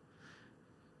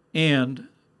 and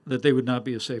that they would not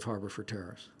be a safe harbor for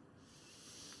terrorists.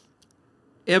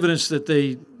 Evidence that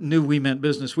they knew we meant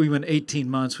business. We went 18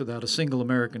 months without a single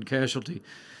American casualty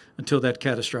until that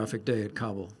catastrophic day at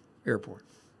Kabul airport.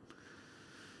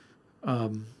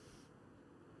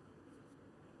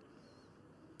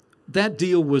 That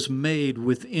deal was made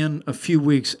within a few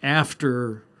weeks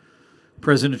after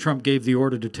President Trump gave the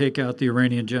order to take out the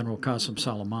Iranian general Qasem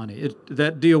Soleimani.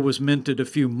 That deal was minted a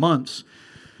few months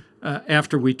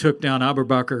after we took down Abu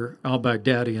Bakr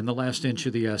al-Baghdadi in the last inch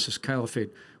of the ISIS caliphate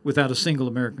without a single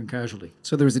American casualty.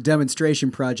 So there was a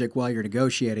demonstration project while you're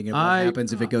negotiating it. What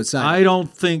happens if it goes sideways? I don't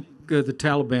think the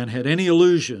Taliban had any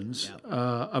illusions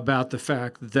about the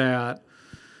fact that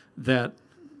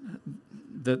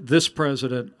this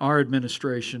president, our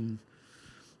administration,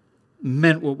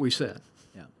 meant what we said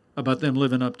about them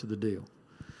living up to the deal.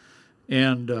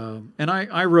 And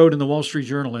I wrote in the Wall Street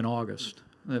Journal in August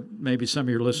that maybe some of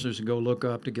your listeners can go look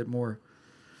up to get more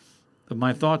of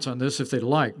my thoughts on this if they'd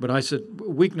like. But I said,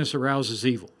 weakness arouses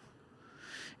evil.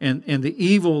 And the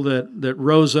evil that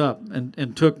rose up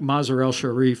and took Mazar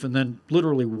al-Sharif and then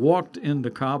literally walked into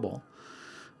Kabul,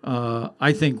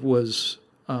 I think was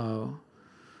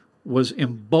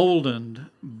emboldened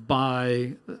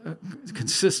by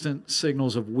consistent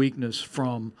signals of weakness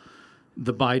from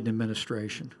the Biden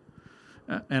administration.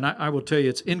 And I will tell you,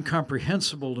 it's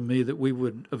incomprehensible to me that we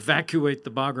would evacuate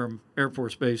the Bagram Air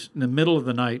Force Base in the middle of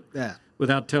the night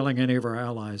without telling any of our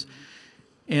allies.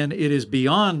 And it is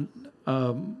beyond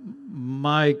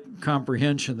my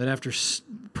comprehension that after the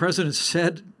president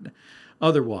said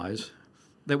otherwise,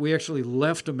 that we actually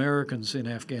left Americans in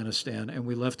Afghanistan and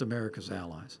we left America's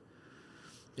allies.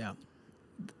 Yeah.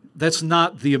 That's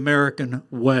not the American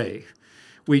way.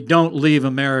 We don't leave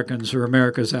Americans or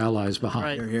America's allies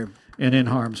behind Right. Here. and in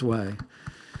harm's way.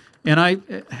 And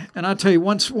I'll tell you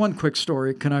one quick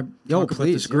story. Can I talk about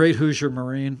this great Hoosier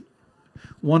Marine?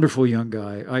 Wonderful young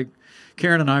guy.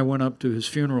 Karen and I went up to his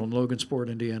funeral in Logansport,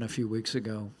 Indiana, a few weeks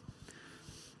ago.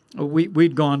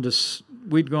 We'd gone to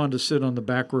sit on the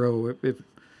back row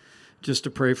just to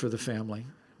pray for the family,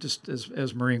 just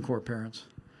as Marine Corps parents.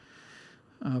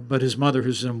 But his mother,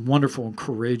 who's a wonderful and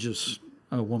courageous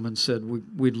woman, said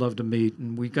we'd love to meet,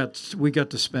 and we got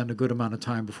to spend a good amount of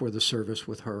time before the service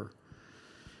with her.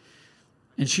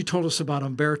 And she told us about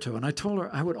Umberto, and I told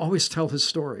her I would always tell his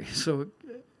story, so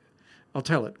I'll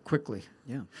tell it quickly.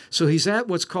 Yeah. So he's at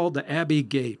what's called the Abbey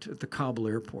Gate at the Kabul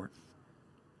airport.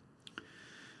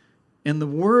 And the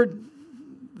word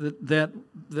that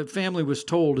the family was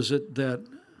told is that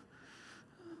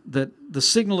the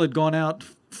signal had gone out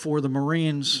for the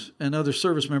Marines and other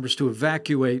service members to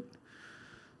evacuate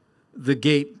the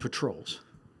gate patrols,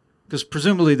 because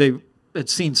presumably they had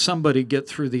seen somebody get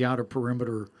through the outer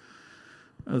perimeter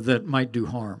that might do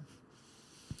harm.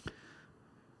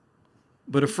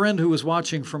 But a friend who was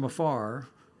watching from afar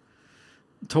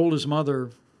told his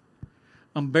mother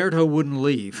Umberto wouldn't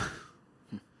leave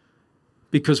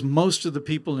because most of the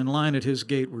people in line at his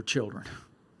gate were children.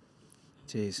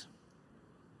 Jeez.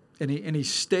 And he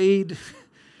stayed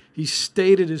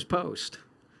at his post,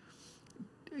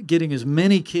 getting as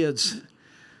many kids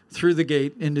through the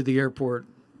gate into the airport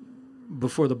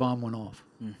before the bomb went off.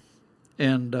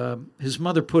 And his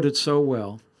mother put it so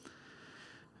well.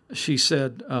 She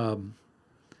said,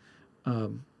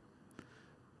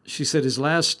 his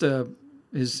last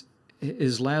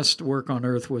work on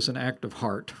earth was an act of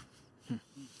heart,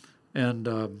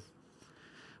 and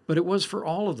but it was for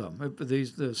all of them.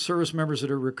 The service members that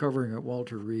are recovering at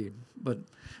Walter Reed, but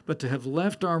to have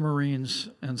left our Marines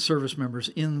and service members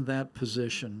in that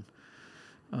position,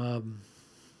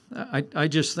 I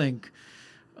just think.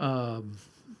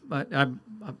 I'm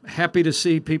happy to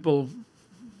see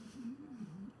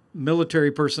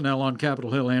military personnel on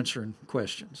Capitol Hill answering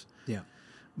questions. Yeah.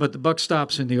 But the buck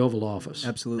stops in the Oval Office.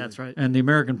 Absolutely. That's right. And the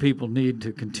American people need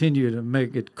to continue to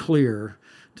make it clear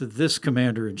to this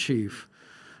commander-in-chief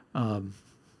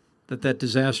that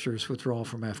disastrous withdrawal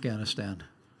from Afghanistan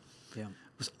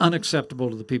was unacceptable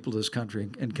to the people of this country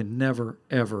and can never,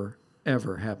 ever,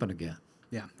 ever happen again.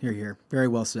 Yeah, here. Very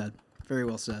well said. Very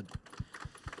well said.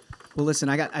 Well, listen,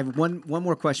 I have one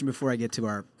more question before I get to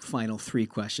our final three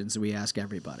questions that we ask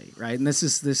everybody, right? And this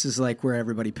is like where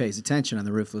everybody pays attention on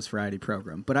the Ruthless Variety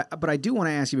program. But I do want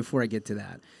to ask you before I get to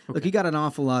that. Okay. Look, you got an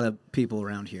awful lot of people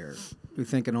around here who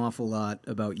think an awful lot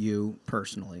about you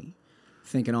personally,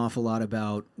 think an awful lot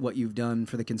about what you've done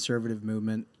for the conservative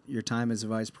movement, your time as a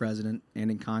vice president and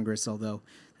in Congress, although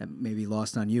that may be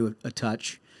lost on you a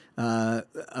touch,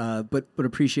 but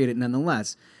appreciate it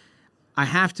nonetheless. I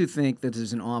have to think that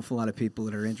there's an awful lot of people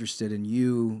that are interested in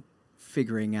you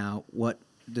figuring out what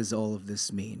does all of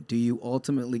this mean. Do you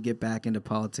ultimately get back into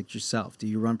politics yourself? Do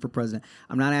you run for president?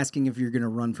 I'm not asking if you're going to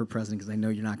run for president because I know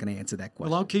you're not going to answer that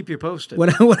question. Well, I'll keep you posted.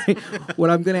 What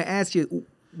I'm going to ask you,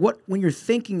 when you're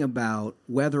thinking about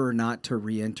whether or not to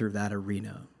re-enter that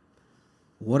arena,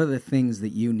 what are the things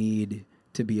that you need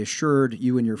to be assured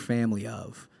you and your family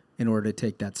of in order to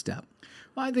take that step?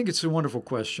 Well, I think it's a wonderful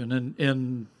question,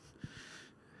 and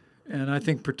I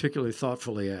think particularly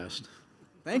thoughtfully asked.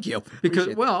 Thank you.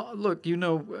 Because, well, look,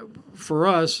 for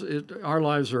us, our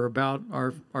lives are about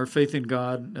our faith in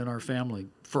God and our family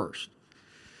first.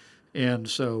 And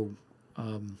so,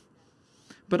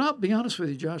 but I'll be honest with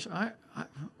you, Josh, I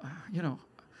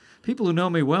people who know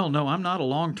me well know I'm not a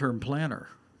long-term planner.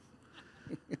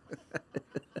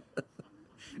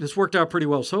 It's worked out pretty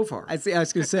well so far. I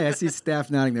was going to say, I see staff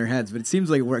nodding their heads, but it seems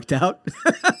like it worked out.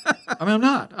 I mean, I'm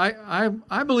not.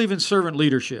 I believe in servant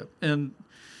leadership. And,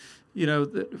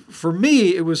 for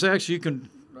me, it was actually,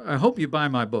 I hope you buy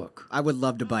my book. I would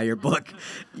love to buy your book.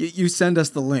 You send us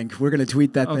the link. We're going to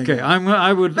tweet that thing. Okay, I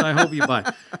hope you buy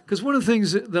it. Because one of the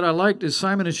things that I liked is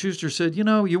Simon & Schuster said,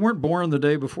 you weren't born the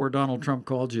day before Donald Trump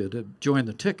called you to join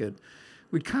the ticket.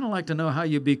 We'd kind of like to know how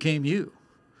you became you.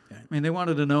 I mean, they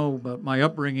wanted to know about my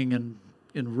upbringing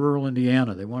in rural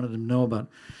Indiana. They wanted to know about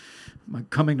my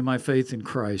coming to my faith in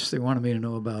Christ. They wanted me to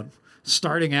know about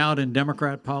starting out in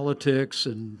Democrat politics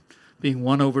and being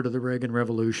won over to the Reagan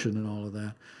Revolution and all of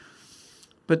that.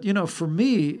 But, for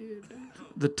me,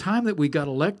 the time that we got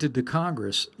elected to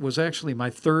Congress was actually my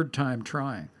third time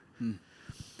trying.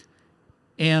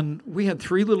 And we had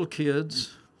 3 little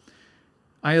kids.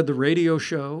 I had the radio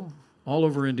show all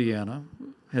over Indiana,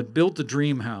 had built the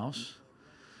dream house.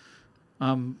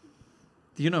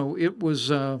 It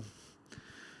was, I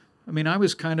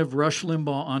was kind of Rush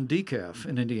Limbaugh on decaf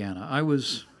in Indiana. I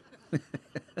was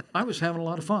I was having a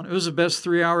lot of fun. It was the best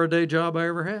 3-hour-a-day job I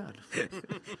ever had.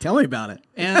 Tell me about it.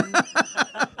 And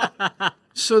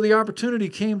so the opportunity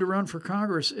came to run for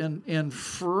Congress, and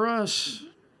for us,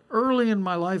 early in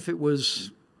my life, it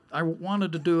was, I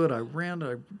wanted to do it. I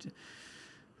ran,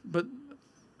 but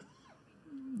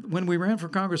when we ran for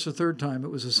Congress the third time, it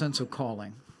was a sense of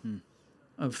calling,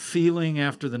 of feeling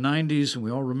after the 90s, and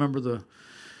we all remember the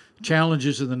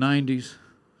challenges of the 90s,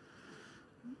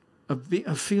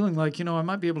 of feeling like, I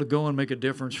might be able to go and make a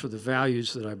difference for the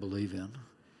values that I believe in.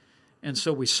 And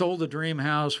so we sold the dream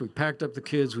house, we packed up the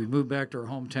kids, we moved back to our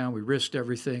hometown, we risked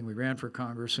everything, we ran for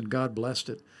Congress, and God blessed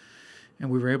it. And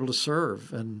we were able to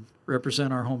serve and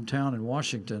represent our hometown in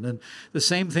Washington. And the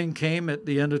same thing came at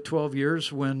the end of 12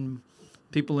 years when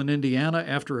people in Indiana,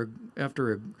 after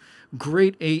a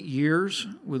great 8 years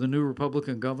with a new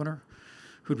Republican governor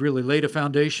who'd really laid a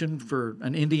foundation for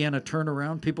an Indiana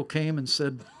turnaround, people came and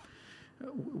said,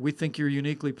 we think you're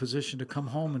uniquely positioned to come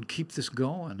home and keep this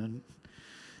going.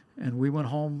 And we went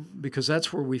home because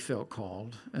that's where we felt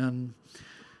called. And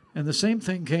the same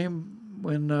thing came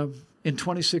when in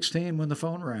 2016 when the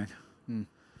phone rang.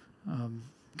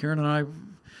 Karen and I,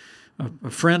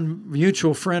 a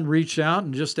mutual friend reached out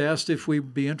and just asked if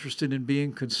we'd be interested in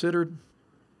being considered.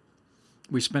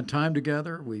 We spent time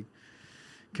together.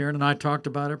 Karen and I talked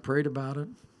about it, prayed about it,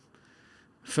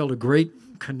 felt a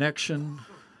great connection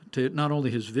to not only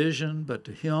his vision, but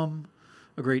to him,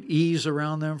 a great ease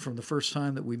around them from the first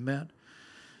time that we met.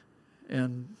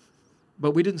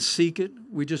 But we didn't seek it.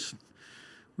 We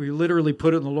literally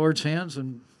put it in the Lord's hands,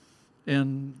 and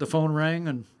the phone rang.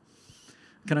 And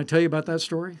can I tell you about that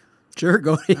story? Sure,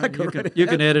 go. Yeah, you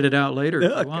can edit it out later if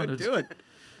you want. Do it.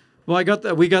 Well, I got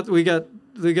that. We got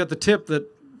the tip that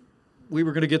we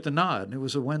were going to get the nod. It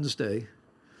was a Wednesday,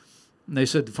 and they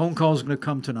said the phone call is going to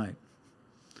come tonight.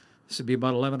 This would be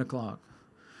about 11 o'clock.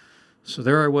 So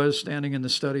there I was standing in the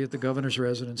study at the governor's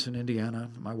residence in Indiana.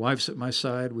 My wife's at my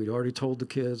side. We'd already told the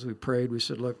kids. We prayed. We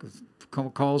said, look, if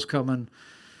call's coming,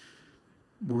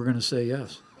 we're going to say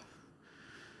yes.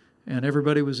 And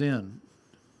everybody was in.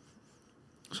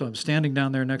 So I'm standing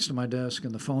down there next to my desk,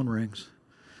 and the phone rings.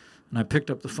 And I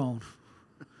picked up the phone.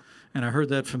 And I heard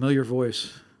that familiar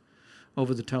voice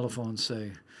over the telephone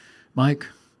say, Mike,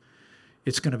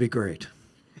 it's going to be great.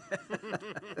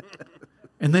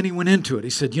 And then he went into it. He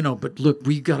said, but look,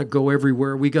 we got to go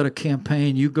everywhere. We got to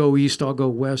campaign. You go east, I'll go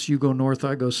west. You go north,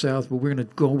 I go south. But we're going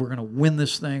to win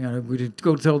this thing. And we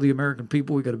go tell the American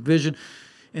people we got a vision.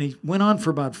 And he went on for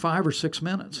about 5 or 6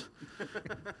 minutes.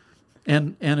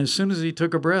 And as soon as he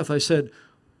took a breath, I said,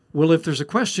 well, if there's a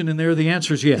question in there, the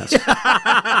answer is yes.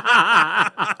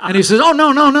 And he says, oh,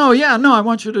 no. Yeah, no, I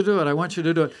want you to do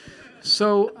it.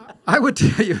 So I would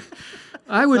tell you.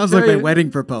 Sounds like my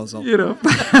wedding proposal.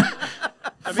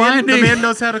 The man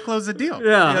knows how to close a deal.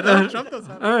 Yeah. Trump knows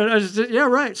how to. All right. Yeah,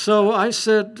 right. So I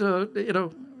said,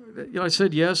 I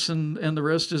said yes, and the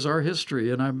rest is our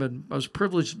history. And I was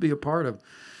privileged to be a part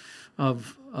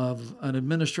of an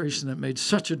administration that made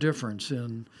such a difference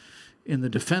in the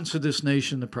defense of this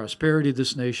nation, the prosperity of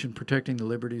this nation, protecting the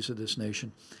liberties of this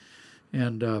nation.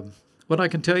 And what I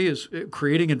can tell you is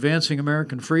creating Advancing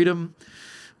American Freedom,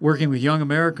 working with Young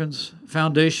Americans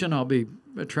Foundation. I'll be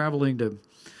traveling to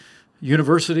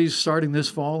universities starting this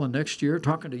fall and next year,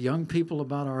 talking to young people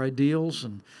about our ideals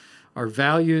and our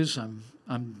values.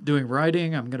 I'm doing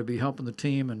writing. I'm going to be helping the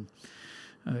team, and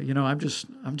I'm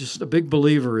just a big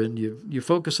believer in you. You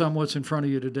focus on what's in front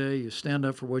of you today. You stand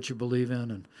up for what you believe in,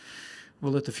 and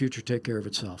we'll let the future take care of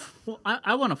itself. Well,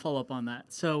 I want to follow up on that.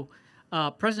 So,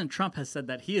 President Trump has said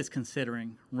that he is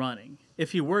considering running.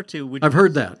 If he were to, I've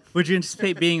heard that. Would you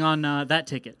anticipate being on that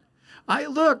ticket?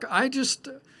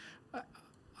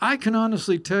 I can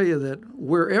honestly tell you that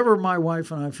wherever my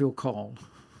wife and I feel called,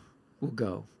 we'll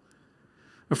go.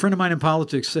 A friend of mine in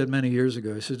politics said many years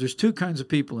ago, he said, there's two kinds of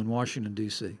people in Washington,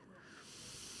 D.C.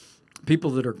 People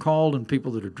that are called and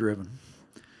people that are driven.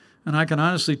 And I can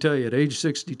honestly tell you, at age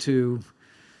 62,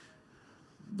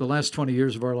 the last 20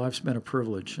 years of our life's been a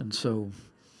privilege. And so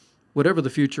whatever the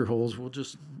future holds,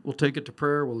 we'll take it to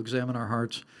prayer, we'll examine our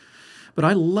hearts. But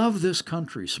I love this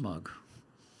country, Smug.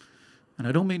 And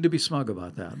I don't mean to be smug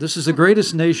about that. This is the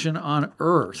greatest nation on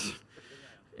earth.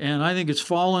 And I think it's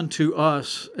fallen to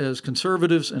us as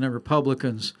conservatives and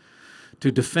Republicans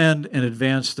to defend and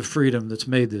advance the freedom that's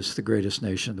made this the greatest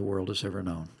nation the world has ever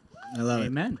known. I love it.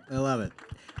 Amen. I love it.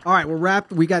 All right, we're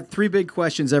wrapped. We got 3 big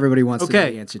questions everybody wants to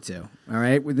know the answer to. All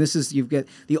right, you've got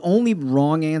the only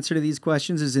wrong answer to these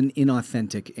questions is an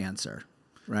inauthentic answer,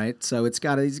 right? So he's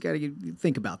got to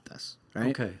think about this, right?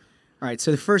 Okay. All right,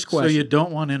 so the first question. So you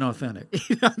don't want inauthentic?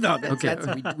 No,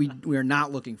 we are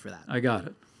not looking for that. I got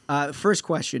it. The first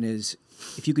question is,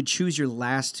 if you could choose your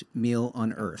last meal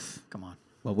on Earth, Come on.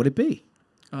 what would it be?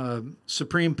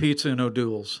 Supreme Pizza and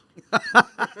O'Doul's.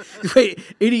 Wait,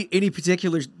 any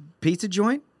particular pizza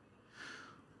joint?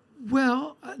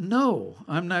 Well, no.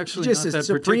 I'm actually Just not a that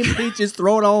Supreme particular. Pizza, just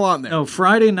throw it all on there. No,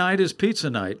 Friday night is pizza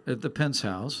night at the Pence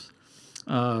House.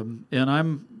 And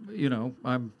I'm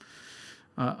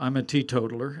a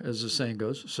teetotaler, as the saying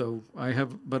goes. So I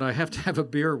have to have a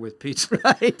beer with pizza.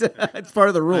 Right, it's part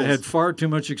of the rules. I had far too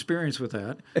much experience with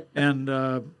that, and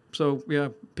so yeah,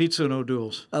 pizza and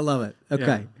O'Doul's. I love it.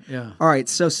 Okay, Yeah. All right.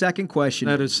 So second question.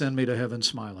 That'd send me to heaven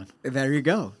smiling. There you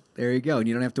go. There you go. And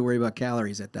you don't have to worry about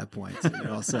calories at that point. So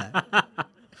you're all set.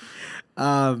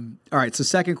 All right. So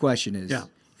second question is: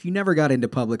 if you never got into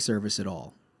public service at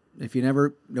all, if you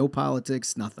never no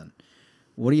politics, nothing,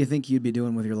 what do you think you'd be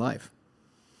doing with your life?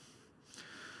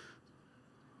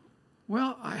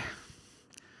 Well,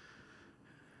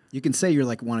 You can say you're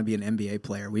like want to be an NBA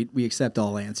player. We accept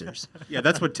all answers. Yeah,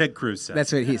 that's what Ted Cruz said.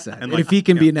 That's what he said. And like, if he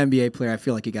can be an NBA player, I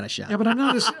feel like you got a shot. yeah, but I'm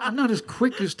not as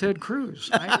quick as Ted Cruz.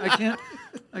 I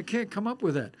can't come up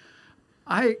with that.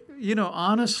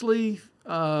 Honestly,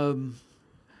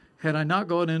 had I not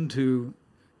gone into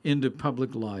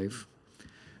public life,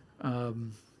 I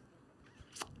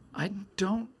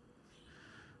don't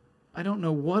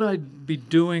know what I'd be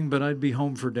doing, but I'd be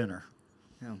home for dinner.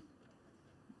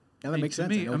 Yeah, that makes sense.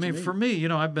 Me, I mean, for me,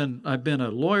 I've been a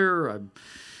lawyer.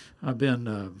 I've been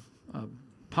a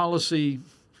policy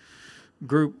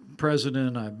group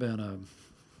president. I've been a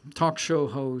talk show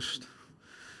host,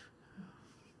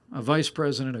 a vice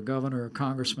president, a governor, a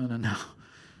congressman, and now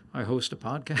I host a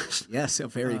podcast. Yes, a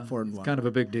very important one. Kind of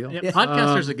a big deal. Yeah,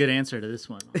 podcaster's a good answer to this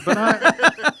one.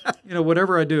 But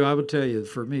whatever I do, I would tell you,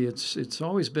 for me, it's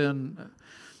always been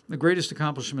the greatest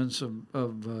accomplishments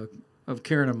of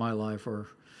Karen in my life are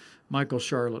Michael,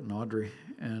 Charlotte, and Audrey,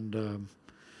 and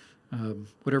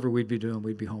whatever we'd be doing,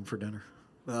 we'd be home for dinner.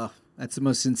 Well, that's the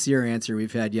most sincere answer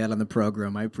we've had yet on the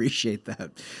program. I appreciate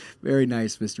that. Very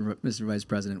nice, Mr. Vice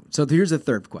President. So here's the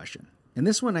third question, and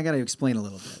this one I got to explain a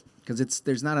little bit because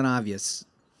there's not an obvious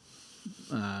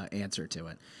answer to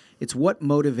it. It's what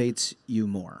motivates you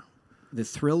more, the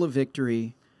thrill of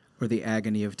victory or the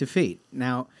agony of defeat.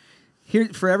 Now, here,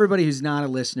 for everybody who's not a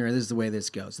listener, this is the way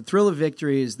this goes. The thrill of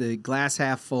victory is the glass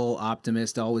half full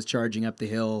optimist, always charging up the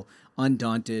hill,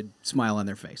 undaunted, smile on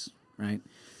their face, right?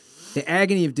 The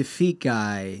agony of defeat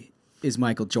guy is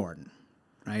Michael Jordan,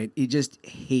 right? He just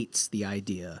hates the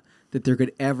idea that there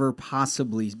could ever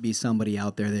possibly be somebody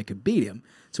out there that could beat him.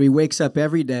 So he wakes up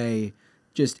every day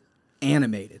just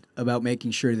animated about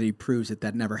making sure that he proves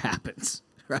that never happens,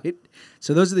 right?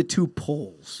 So those are the two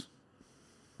poles.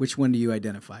 Which one do you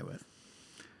identify with?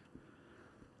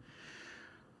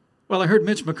 Well, I heard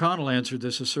Mitch McConnell answered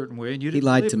this a certain way, and He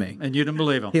lied to me. And you didn't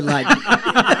believe him. He lied to me.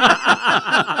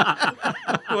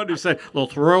 What did he say? The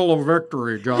thrill of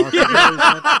victory, Josh.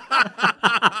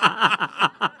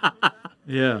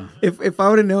 Yeah. If I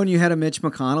would have known you had a Mitch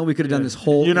McConnell, we could have done this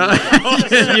whole. You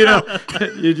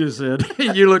just said,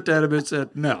 you looked at him and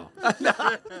said, no.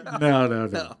 No.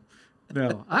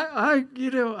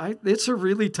 It's a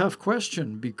really tough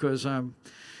question because I'm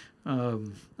a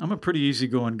pretty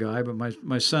easygoing guy, but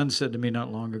my son said to me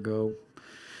not long ago,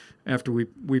 after we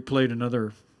played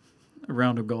another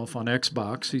round of golf on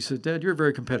Xbox, he said, "Dad, you're a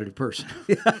very competitive person."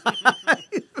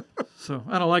 So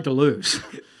I don't like to lose.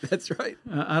 That's right.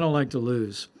 I don't like to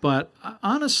lose. But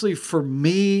honestly, for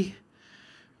me,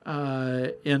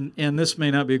 and this may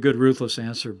not be a good ruthless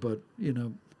answer, but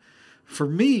for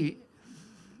me,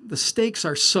 the stakes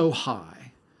are so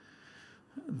high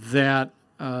that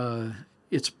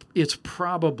it's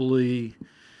probably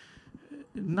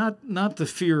not the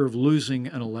fear of losing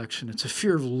an election. It's a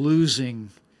fear of losing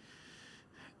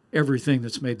everything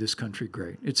that's made this country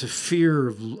great. It's a fear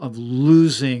of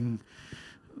losing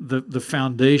the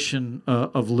foundation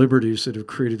of liberties that have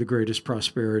created the greatest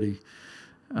prosperity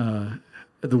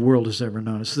the world has ever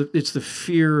known. It's the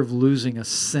fear of losing a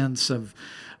sense of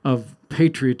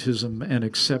patriotism and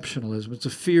exceptionalism. It's a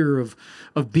fear of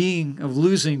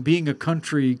losing being a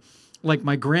country like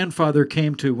my grandfather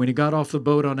came to when he got off the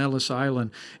boat on Ellis Island.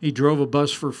 He drove a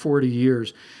bus for 40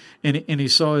 years, and he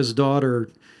saw his daughter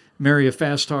marry a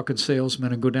fast-talking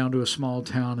salesman and go down to a small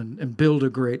town and build a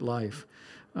great life.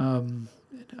 I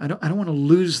don't want to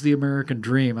lose the American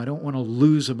dream. I don't want to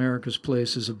lose America's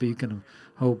place as a beacon of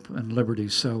hope and liberty.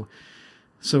 So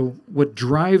what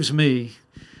drives me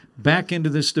back into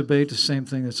this debate, the same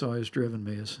thing that's always driven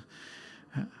me, is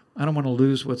I don't want to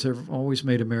lose what's always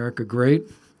made America great.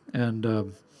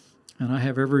 And I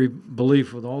have every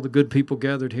belief with all the good people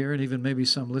gathered here, and even maybe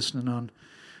some listening on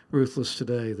Ruthless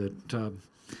today, that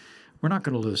we're not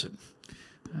going to lose it.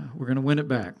 We're going to win it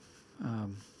back.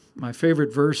 My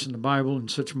favorite verse in the Bible in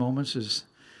such moments is,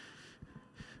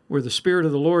 where the Spirit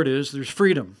of the Lord is, there's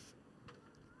freedom.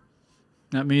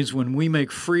 That means when we make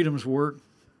freedom's work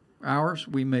ours,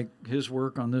 we make his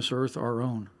work on this earth our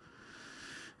own.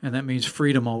 And that means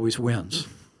freedom always wins.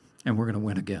 And we're going to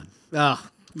win again. Oh,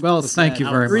 well said. Thank you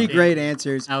very much. Three great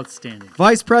answers. Outstanding.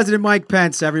 Vice President Mike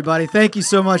Pence, everybody. Thank you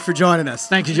so much for joining us.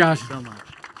 Thank you, Josh. So much.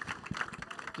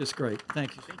 Just great.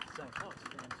 Thank you.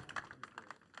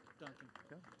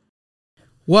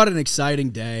 What an exciting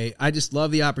day. I just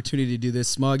love the opportunity to do this.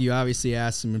 Smug, you obviously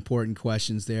asked some important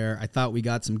questions there. I thought we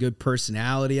got some good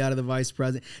personality out of the vice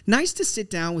president. Nice to sit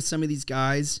down with some of these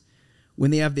guys when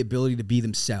they have the ability to be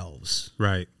themselves.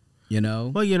 Right. You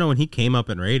know? Well, when he came up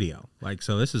in radio,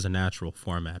 so this is a natural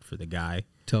format for the guy.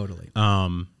 Totally.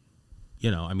 I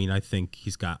think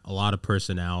he's got a lot of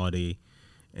personality,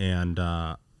 and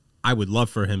I would love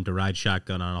for him to ride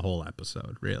shotgun on a whole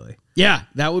episode, really. Yeah,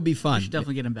 that would be fun. We should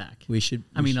definitely get him back. We should.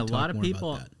 A lot of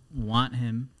people want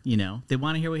him. They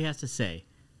want to hear what he has to say.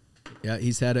 Yeah,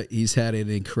 he's had an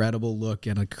incredible look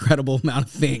and an incredible amount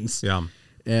of things. Yeah,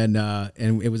 and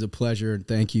it was a pleasure. And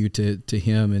thank you to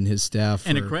him and his staff.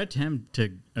 And a credit to him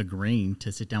to agreeing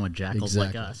to sit down with jackals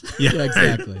like us. Yeah,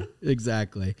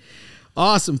 exactly.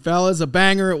 Awesome, fellas, a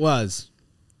banger it was.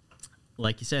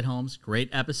 Like you said, Holmes, great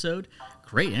episode,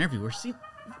 great interview.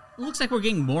 Looks like we're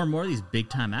getting more and more of these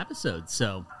big-time episodes.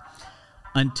 So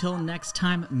until next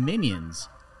time, minions,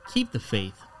 keep the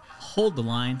faith, hold the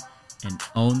line, and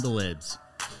own the libs.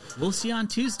 We'll see you on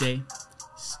Tuesday.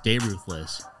 Stay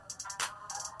ruthless.